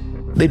seat.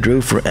 They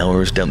drove for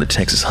hours down the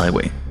Texas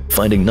highway,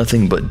 finding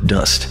nothing but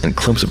dust and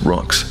clumps of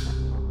rocks.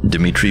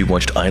 Dimitri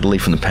watched idly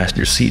from the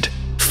passenger seat,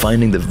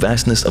 finding the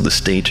vastness of the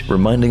state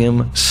reminding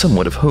him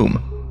somewhat of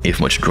home, if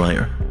much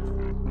drier.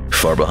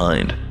 Far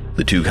behind,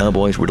 the two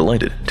cowboys were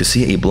delighted to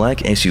see a black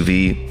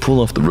SUV pull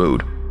off the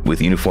road,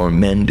 with uniformed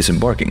men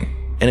disembarking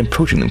and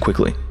approaching them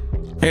quickly.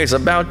 It's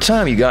about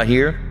time you got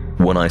here,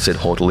 One Eye said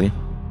haughtily.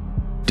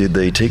 Did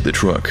they take the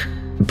truck?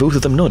 Both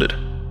of them nodded.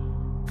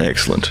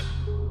 Excellent.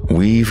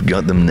 We've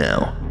got them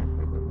now.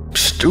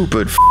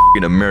 Stupid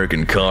f***ing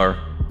American car,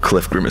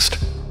 Clef grimaced.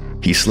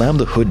 He slammed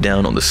the hood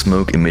down on the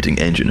smoke-emitting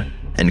engine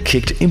and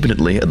kicked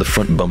impotently at the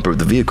front bumper of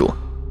the vehicle.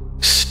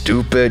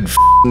 Stupid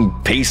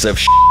f***ing piece of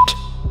shit.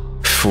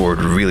 Ford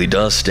really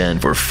does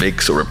stand for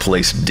fix or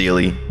replace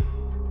daily.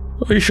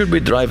 You should be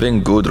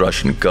driving good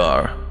Russian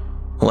car,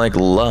 like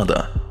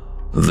Lada.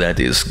 That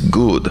is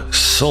good,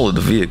 solid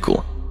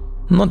vehicle.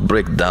 Not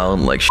break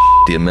down like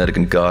the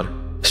American car,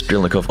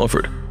 Strelnikov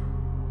offered.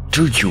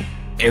 Do you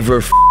ever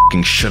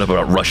f***ing shut up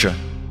about Russia?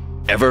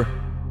 Ever?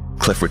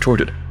 Clef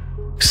retorted.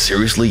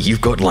 Seriously,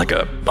 you've got like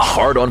a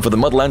hard-on for the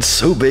motherland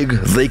so big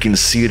they can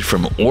see it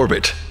from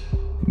orbit.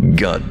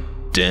 God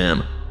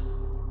damn.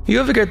 You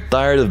ever get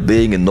tired of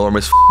being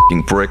enormous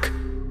f***ing prick?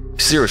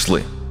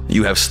 Seriously,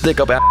 you have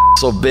stick-up ass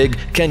so big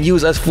can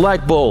use as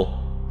flagpole.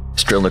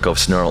 Strelnikov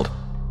snarled.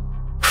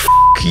 F***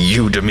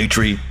 you,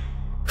 Dimitri.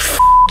 F***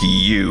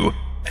 you.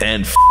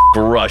 And f***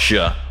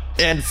 Russia.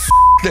 And f***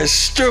 this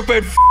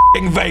stupid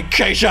f***ing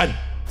vacation.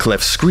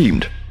 Clef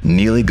screamed,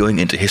 nearly going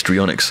into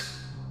histrionics.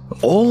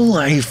 All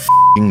I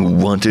f***ing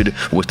wanted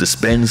was to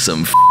spend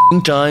some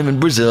f***ing time in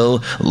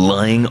Brazil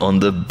lying on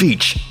the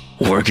beach,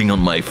 working on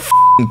my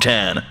f***ing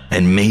tan,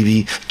 and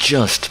maybe,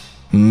 just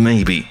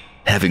maybe,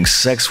 having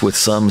sex with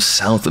some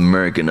South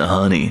American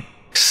honey.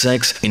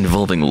 Sex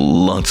involving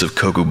lots of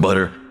cocoa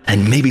butter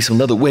and maybe some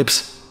leather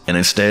whips. And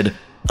instead,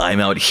 I'm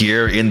out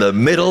here in the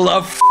middle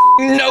of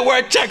f***ing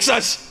nowhere,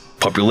 Texas!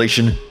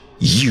 Population,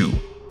 you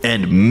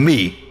and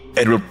me,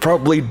 and we'll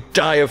probably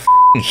die of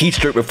f***ing heat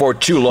stroke before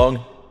too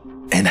long.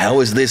 And how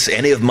is this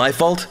any of my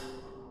fault?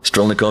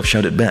 Strelnikov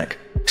shouted back,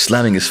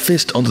 slamming his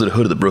fist onto the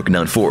hood of the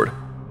broken-down Ford.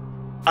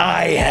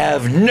 I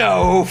have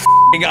no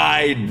f***ing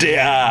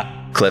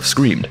idea! Clef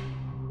screamed.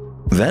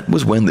 That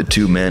was when the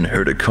two men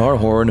heard a car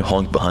horn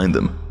honk behind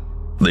them.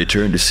 They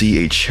turned to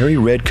see a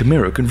cherry-red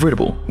Camaro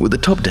convertible with the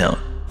top down,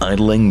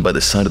 idling by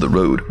the side of the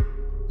road.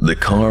 The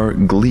car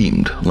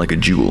gleamed like a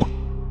jewel.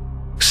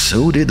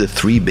 So did the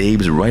three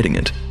babes riding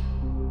it.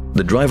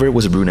 The driver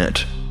was a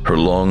brunette, her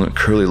long,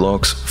 curly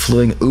locks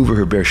flowing over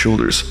her bare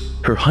shoulders,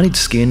 her honeyed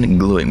skin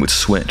glowing with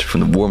sweat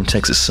from the warm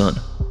Texas sun.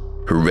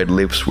 Her red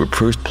lips were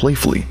pursed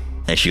playfully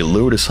as she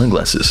lowered her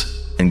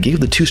sunglasses and gave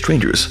the two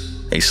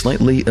strangers a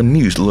slightly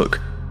amused look.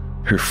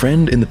 Her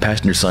friend in the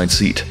passenger side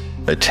seat,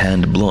 a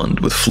tanned blonde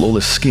with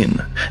flawless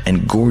skin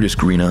and gorgeous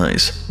green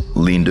eyes,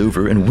 leaned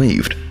over and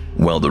waved,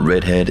 while the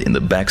redhead in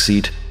the back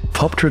seat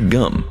popped her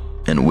gum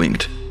and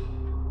winked.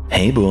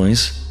 "Hey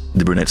boys,"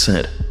 the brunette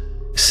said.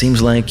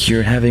 "Seems like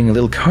you're having a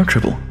little car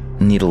trouble.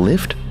 Need a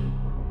lift?"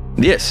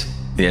 Yes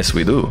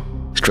we do,"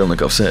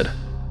 Strelnikov said.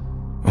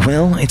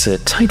 "Well, it's a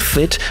tight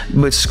fit,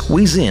 but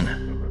squeeze in.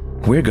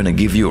 We're gonna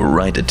give you a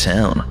ride to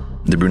town,"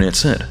 the brunette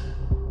said.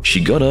 She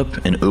got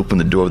up and opened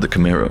the door of the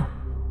Camaro.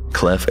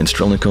 Clef and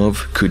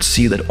Strelnikov could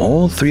see that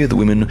all three of the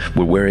women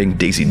were wearing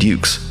Daisy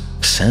Dukes,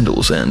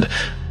 sandals, and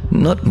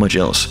not much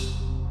else.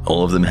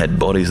 All of them had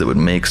bodies that would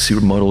make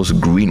supermodels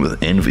green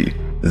with envy,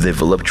 their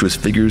voluptuous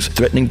figures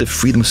threatening to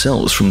free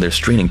themselves from their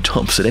straining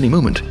tops at any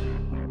moment.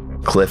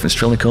 Clef and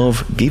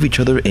Strelnikov gave each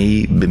other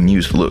a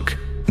bemused look,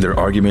 their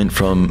argument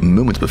from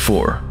moments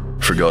before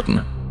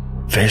forgotten.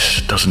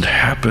 "This doesn't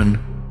happen,"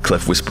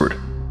 Clef whispered.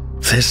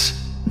 "This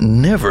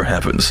never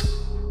happens.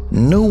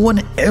 No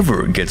one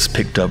ever gets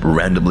picked up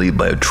randomly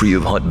by a trio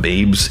of hot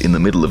babes in the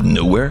middle of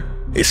nowhere,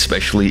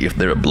 especially if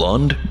they're a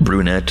blonde,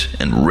 brunette,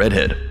 and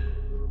redhead."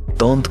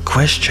 "Don't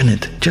question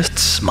it, just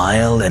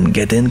smile and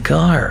get in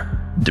car,"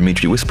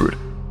 Dimitri whispered.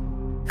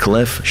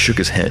 Clef shook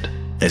his head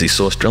as he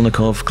saw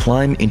Strelnikov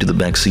climb into the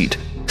back seat,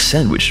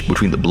 sandwiched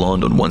between the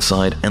blonde on one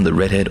side and the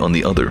redhead on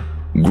the other,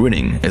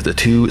 grinning as the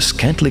two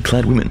scantily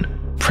clad women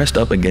pressed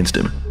up against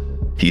him.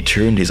 He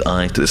turned his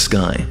eyes to the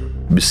sky,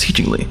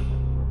 beseechingly.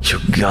 "You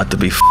got to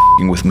be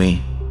f***ing with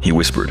me," he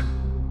whispered.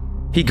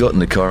 He got in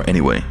the car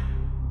anyway.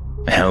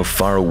 "How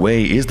far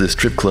away is the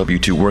strip club you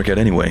two work at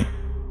anyway?"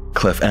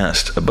 Clef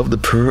asked above the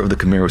purr of the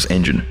Camaro's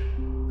engine.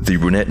 The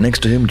brunette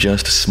next to him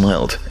just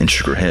smiled and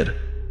shook her head.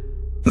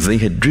 They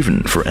had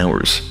driven for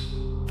hours.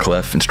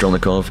 Clef and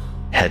Strelnikov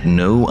had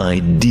no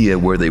idea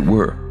where they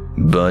were,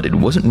 but it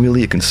wasn't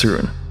really a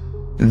concern.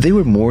 They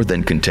were more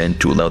than content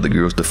to allow the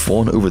girls to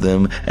fawn over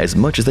them as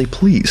much as they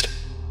pleased.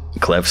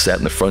 Clef sat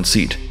in the front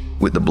seat,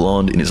 with the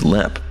blonde in his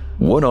lap,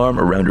 one arm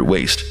around her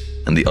waist,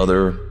 and the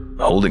other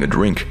holding a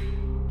drink.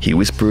 He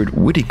whispered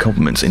witty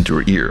compliments into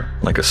her ear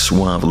like a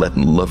suave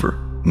Latin lover,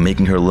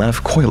 making her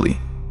laugh coyly,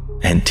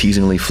 and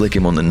teasingly flick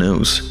him on the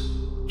nose.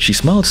 She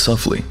smiled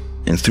softly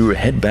and threw her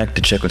head back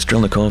to check on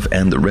Strelnikov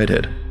and the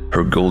redhead,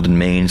 her golden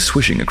mane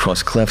swishing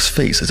across Clef's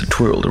face as it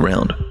twirled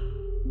around.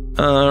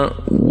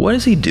 What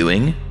is he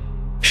doing?"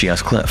 she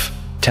asked Clef,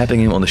 tapping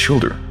him on the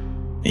shoulder.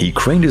 He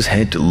craned his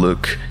head to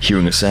look,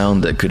 hearing a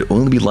sound that could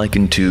only be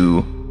likened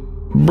to...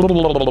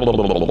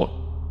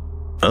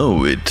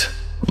 "Oh, it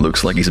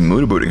looks like he's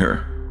motorboating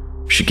her."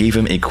 She gave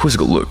him a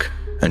quizzical look,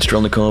 and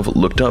Strelnikov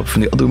looked up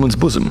from the other woman's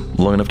bosom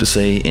long enough to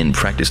say in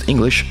practiced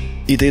English,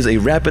 "It is a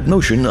rapid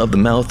motion of the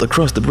mouth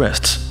across the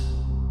breasts."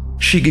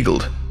 She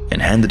giggled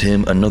and handed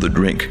him another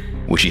drink,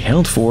 which he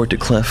held forward to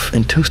Clef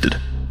and toasted,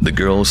 the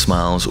girls'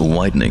 smiles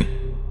widening.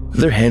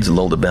 Their heads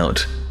lolled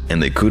about,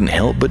 and they couldn't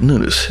help but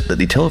notice that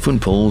the telephone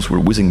poles were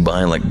whizzing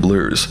by like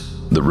blurs,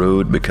 the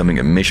road becoming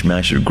a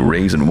mishmash of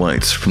grays and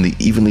whites from the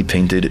evenly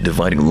painted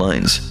dividing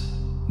lines.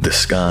 The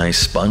sky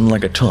spun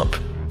like a top,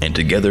 and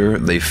together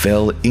they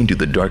fell into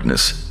the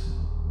darkness.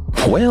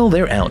 "Well,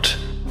 they're out,"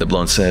 the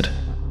blonde said.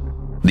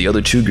 The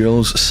other two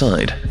girls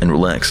sighed and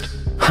relaxed.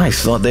 "I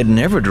thought they'd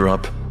never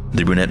drop,"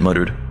 the brunette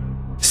muttered.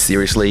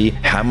 "Seriously,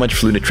 how much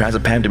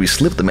flunitrazepam did we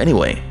slip them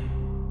anyway?"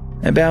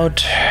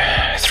 "About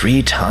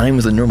 3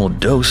 times the normal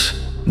dose,"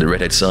 the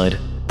redhead sighed,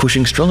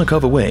 pushing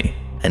Strelnikov away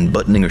and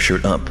buttoning her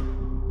shirt up.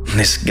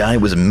 "This guy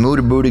was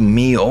motorboating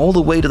me all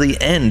the way to the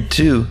end,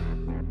 too."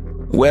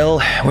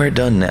 "Well, we're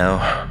done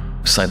now,"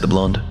 sighed the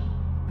blonde.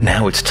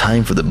 "Now it's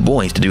time for the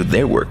boys to do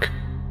their work."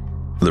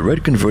 The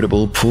red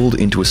convertible pulled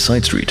into a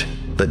side street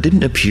that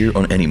didn't appear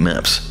on any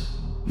maps.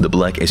 The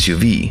black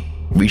SUV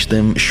reached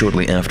them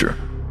shortly after.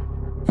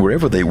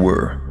 Wherever they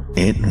were,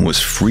 it was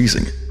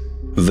freezing.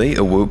 They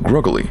awoke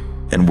groggily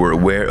and were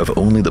aware of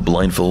only the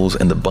blindfolds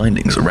and the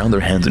bindings around their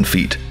hands and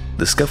feet,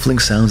 the scuffling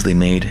sounds they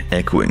made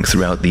echoing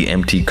throughout the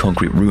empty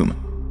concrete room.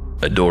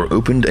 A door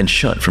opened and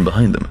shut from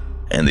behind them,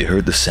 and they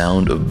heard the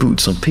sound of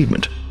boots on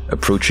pavement,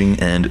 approaching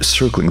and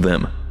circling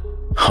them.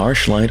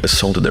 Harsh light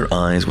assaulted their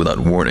eyes without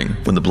warning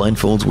when the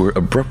blindfolds were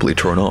abruptly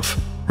torn off,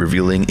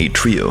 revealing a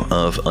trio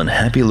of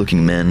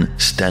unhappy-looking men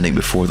standing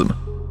before them.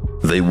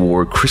 They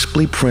wore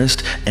crisply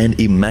pressed and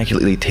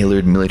immaculately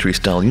tailored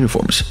military-style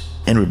uniforms,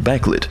 and were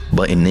backlit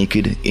by a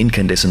naked,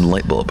 incandescent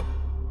light bulb.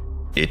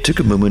 It took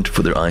a moment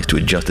for their eyes to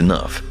adjust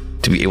enough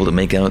to be able to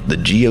make out the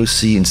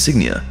GOC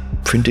insignia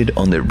printed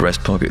on their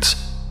breast pockets.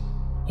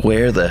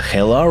 "Where the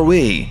hell are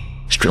we?"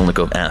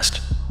 Strelnikov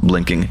asked,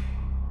 blinking.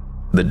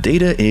 "The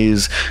data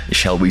is,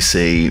 shall we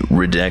say,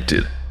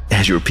 redacted,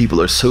 as your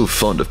people are so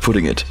fond of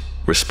putting it,"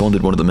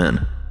 responded one of the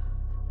men.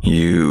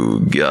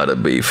 "You gotta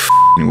be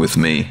f***ing with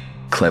me,"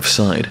 Clef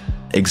sighed,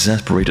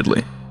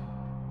 exasperatedly.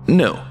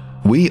 "No,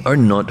 we are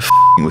not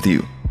f***ing with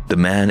you," the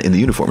man in the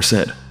uniform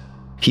said.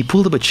 He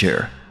pulled up a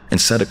chair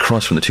and sat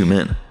across from the two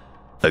men.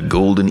 A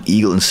golden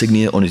eagle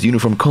insignia on his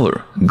uniform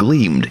collar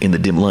gleamed in the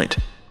dim light.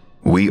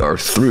 "We are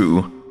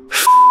through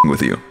f***ing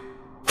with you.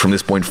 From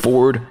this point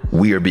forward,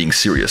 we are being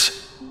serious."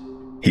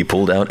 He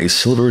pulled out a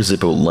silver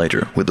Zippo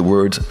lighter with the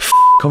words "F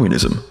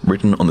Communism"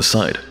 written on the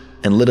side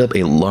and lit up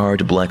a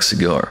large black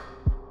cigar.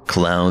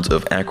 Clouds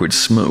of acrid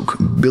smoke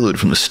billowed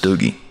from the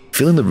stogie,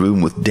 filling the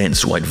room with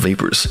dense white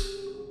vapors.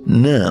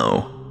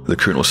 "Now," the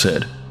colonel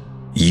said,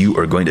 "you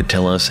are going to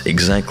tell us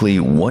exactly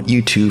what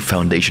you two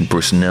Foundation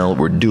personnel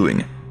were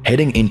doing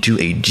heading into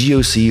a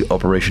GOC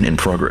operation in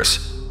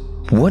progress.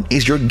 What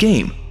is your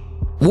game?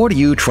 What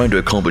are you trying to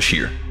accomplish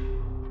here?"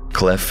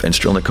 Clef and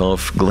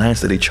Strelnikov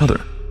glanced at each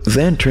other,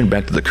 then turned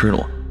back to the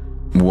colonel.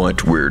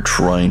 "What we're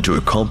trying to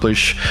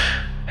accomplish?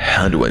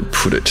 How do I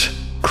put it?"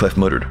 Clef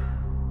muttered.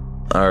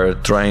 "Are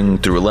trying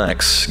to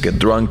relax, get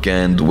drunk,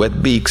 and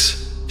wet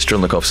beaks,"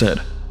 Strelnikov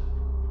said.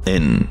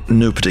 "In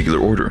no particular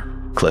order,"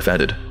 Clef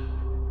added.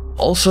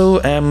 "Also,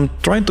 am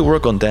trying to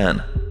work on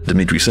Dan,"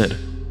 Dimitri said.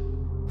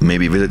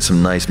 "Maybe visit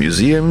some nice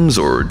museums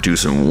or do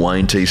some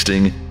wine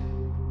tasting.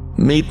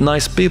 Meet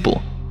nice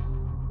people.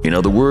 In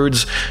other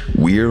words,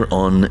 we're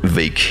on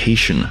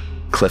vacation,"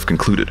 Clef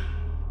concluded.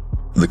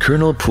 The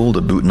colonel pulled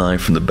a boot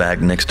knife from the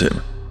bag next to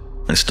him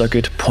and stuck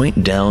it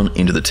point down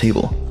into the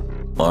table.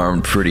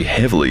 "Armed pretty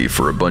heavily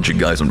for a bunch of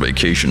guys on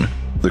vacation,"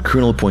 the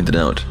colonel pointed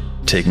out,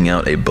 taking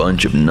out a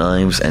bunch of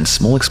knives and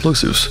small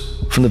explosives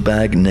from the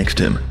bag next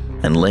to him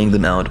and laying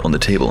them out on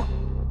the table.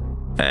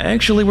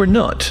 "Actually, we're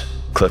not,"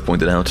 Clef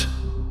pointed out.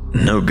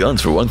 "No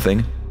guns for one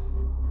thing."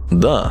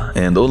 "Duh,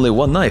 and only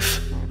one knife.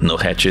 No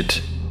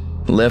hatchet.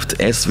 Left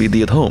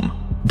SVD at home,"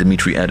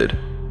 Dimitri added.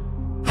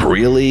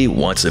 "Really?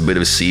 What's a bit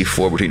of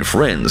C4 between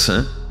friends,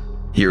 huh?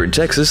 Here in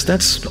Texas,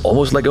 that's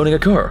almost like owning a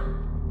car.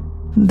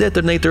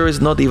 Detonator is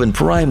not even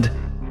primed.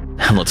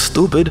 I'm not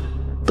stupid.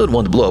 Don't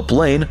want to blow a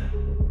plane."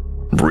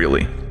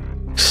 "Really?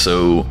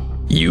 So,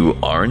 you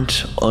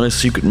aren't on a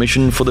secret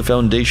mission for the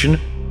Foundation?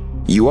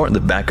 You aren't the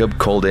backup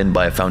called in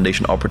by a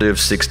Foundation operative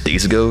 6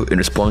 days ago in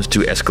response to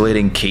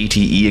escalating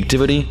KTE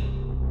activity?"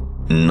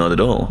 "Not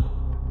at all.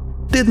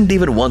 Didn't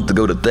even want to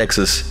go to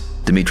Texas,"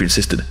 Dimitri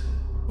insisted.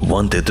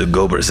 "Wanted to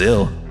go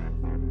Brazil."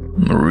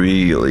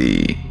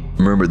 "Really?"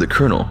 murmured the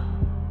colonel.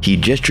 He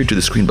gestured to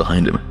the screen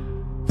behind him.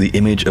 The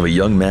image of a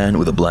young man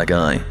with a black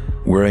eye,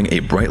 wearing a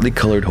brightly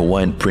colored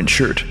Hawaiian print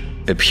shirt,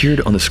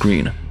 appeared on the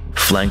screen,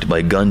 flanked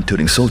by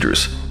gun-toting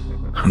soldiers.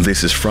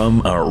 "This is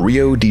from our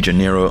Rio de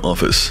Janeiro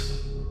office.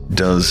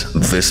 Does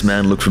this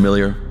man look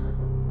familiar?"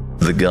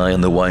 The guy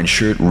in the Hawaiian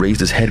shirt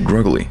raised his head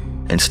groggily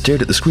and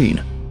stared at the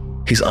screen.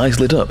 His eyes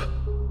lit up.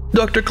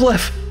 "Dr.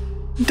 Clef!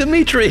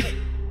 Dimitri!"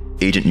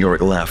 Agent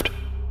Yorick laughed.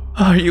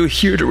 "Are you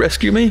here to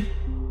rescue me?"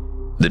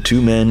 The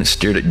two men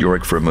stared at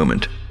Yorick for a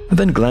moment,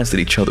 then glanced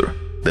at each other,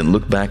 then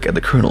looked back at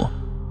the colonel.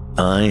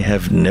 "I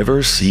have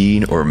never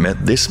seen or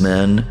met this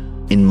man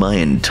in my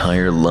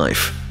entire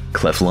life,"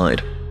 Clef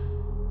lied.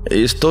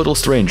 "He's total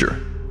stranger,"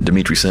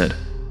 Dimitri said.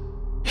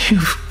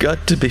 "You've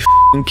got to be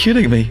f***ing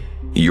kidding me,"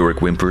 Yorick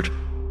whimpered.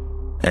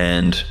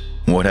 "And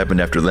what happened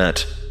after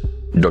that?"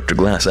 Dr.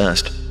 Glass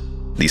asked.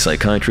 The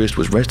psychiatrist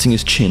was resting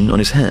his chin on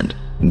his hand,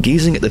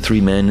 gazing at the three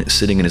men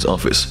sitting in his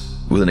office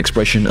with an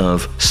expression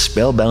of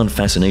spellbound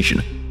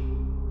fascination.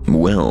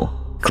 "Well,"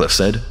 Clef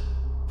said,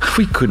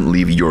 "we couldn't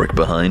leave Yorick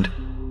behind.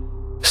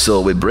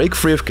 So we break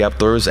free of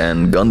captors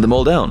and gunned them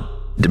all down,"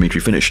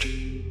 Dimitri finished.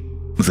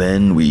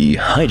 "Then we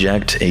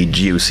hijacked a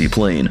GOC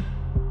plane."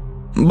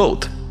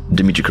 "Boat,"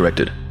 Dimitri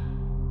corrected.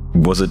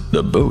 "Was it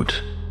a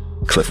boat?"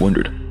 Clef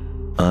wondered.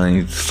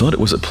 "I thought it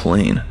was a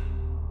plane."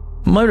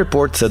 "My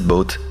report said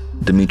boat,"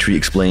 Dimitri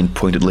explained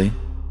pointedly.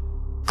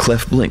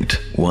 Clef blinked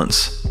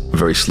once,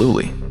 very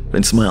slowly,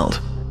 then smiled.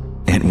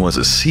 It was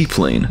a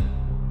seaplane.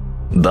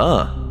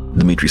 "Duh,"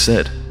 Dimitri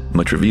said,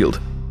 much revealed.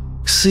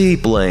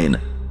 "Seaplane.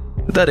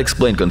 That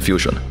explained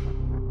confusion."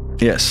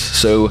 "Yes,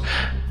 so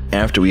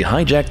after we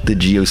hijacked the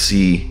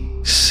GOC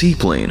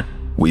seaplane,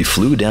 we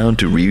flew down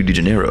to Rio de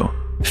Janeiro,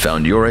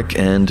 found Yorick,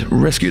 and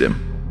rescued him."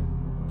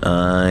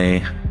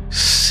 "I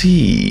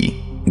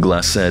see,"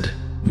 Glass said,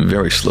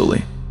 very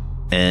slowly.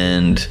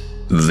 "And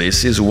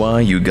this is why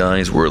you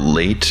guys were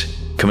late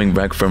coming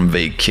back from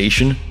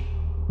vacation?"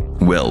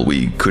 "Well,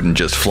 we couldn't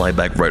just fly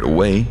back right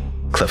away,"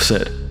 Clef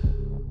said.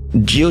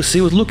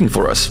 "GOC was looking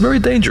for us, very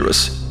dangerous."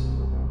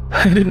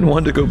 "I didn't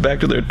want to go back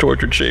to their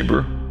torture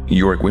chamber,"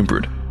 Yorick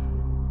whimpered.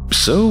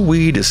 "So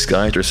we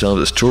disguised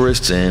ourselves as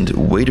tourists and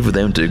waited for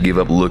them to give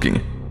up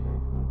looking."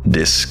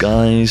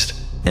 "Disguised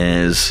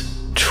as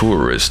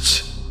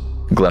tourists,"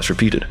 Glass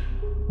repeated.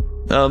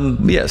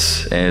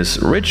 Yes, as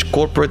rich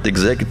corporate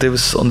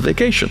executives on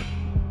vacation."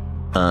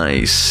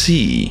 "I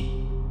see.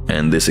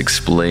 And this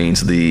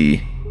explains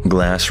the..."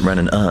 Glass ran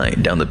an eye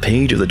down the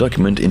page of the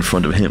document in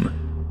front of him.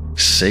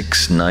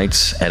 6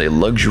 nights at a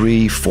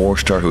luxury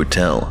 4-star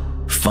hotel,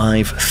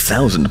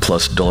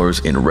 $5,000+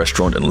 in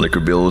restaurant and liquor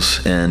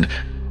bills, and...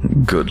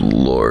 Good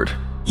lord.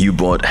 You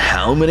bought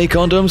how many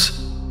condoms?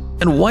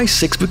 And why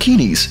 6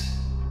 bikinis?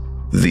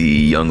 "The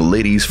young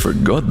ladies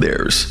forgot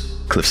theirs,"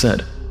 Clef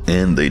said,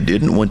 "and they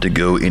didn't want to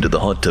go into the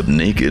hot tub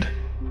naked."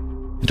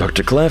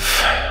 "Dr.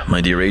 Clef,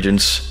 my dear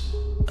agents,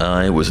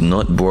 I was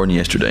not born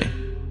yesterday.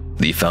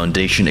 The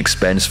Foundation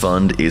Expense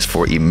Fund is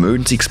for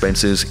emergency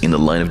expenses in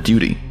the line of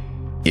duty.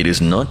 It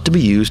is not to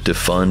be used to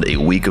fund a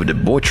week of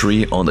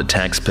debauchery on the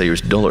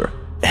taxpayer's dollar.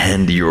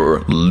 And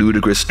your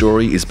ludicrous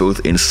story is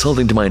both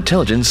insulting to my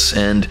intelligence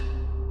and...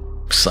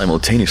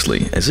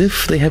 Simultaneously, as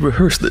if they had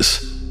rehearsed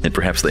this, and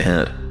perhaps they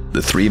had,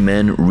 the three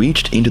men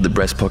reached into the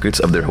breast pockets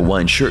of their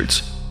Hawaiian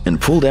shirts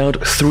and pulled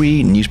out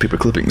 3 newspaper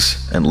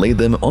clippings and laid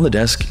them on the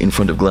desk in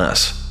front of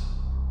Glass.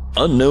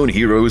 Unknown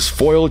heroes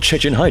foil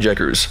Chechen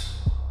hijackers.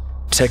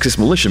 Texas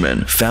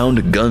militiamen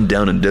found gunned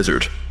down in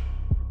desert.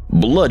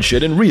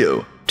 Bloodshed in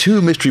Rio.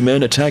 2 mystery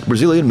men attack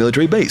Brazilian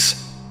military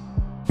base.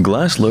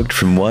 Glass looked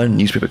from one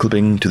newspaper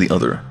clipping to the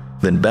other,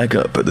 then back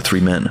up at the 3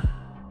 men.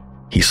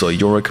 He saw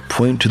Yorick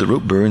point to the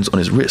rope burns on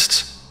his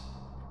wrists.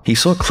 He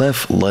saw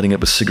Clef lighting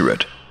up a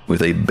cigarette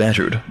with a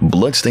battered,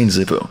 blood-stained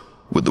Zippo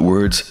with the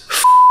words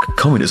 "F***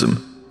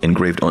 communism"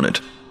 engraved on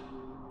it.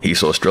 He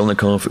saw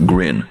Strelnikov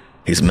grin,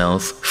 his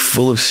mouth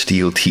full of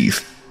steel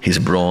teeth, his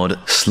broad,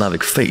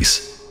 Slavic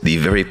face the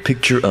very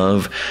picture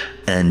of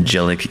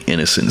angelic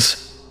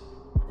innocence.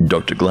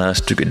 Dr.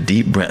 Glass took a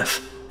deep breath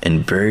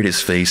and buried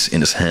his face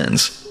in his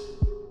hands.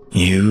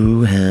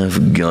 "You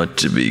have got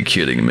to be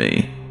kidding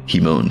me," he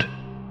moaned.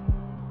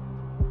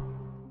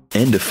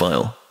 End of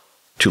file.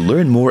 To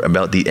learn more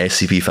about the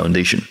SCP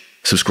Foundation,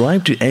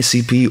 subscribe to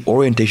SCP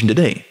Orientation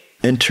today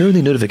and turn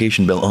the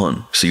notification bell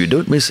on so you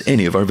don't miss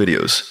any of our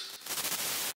videos.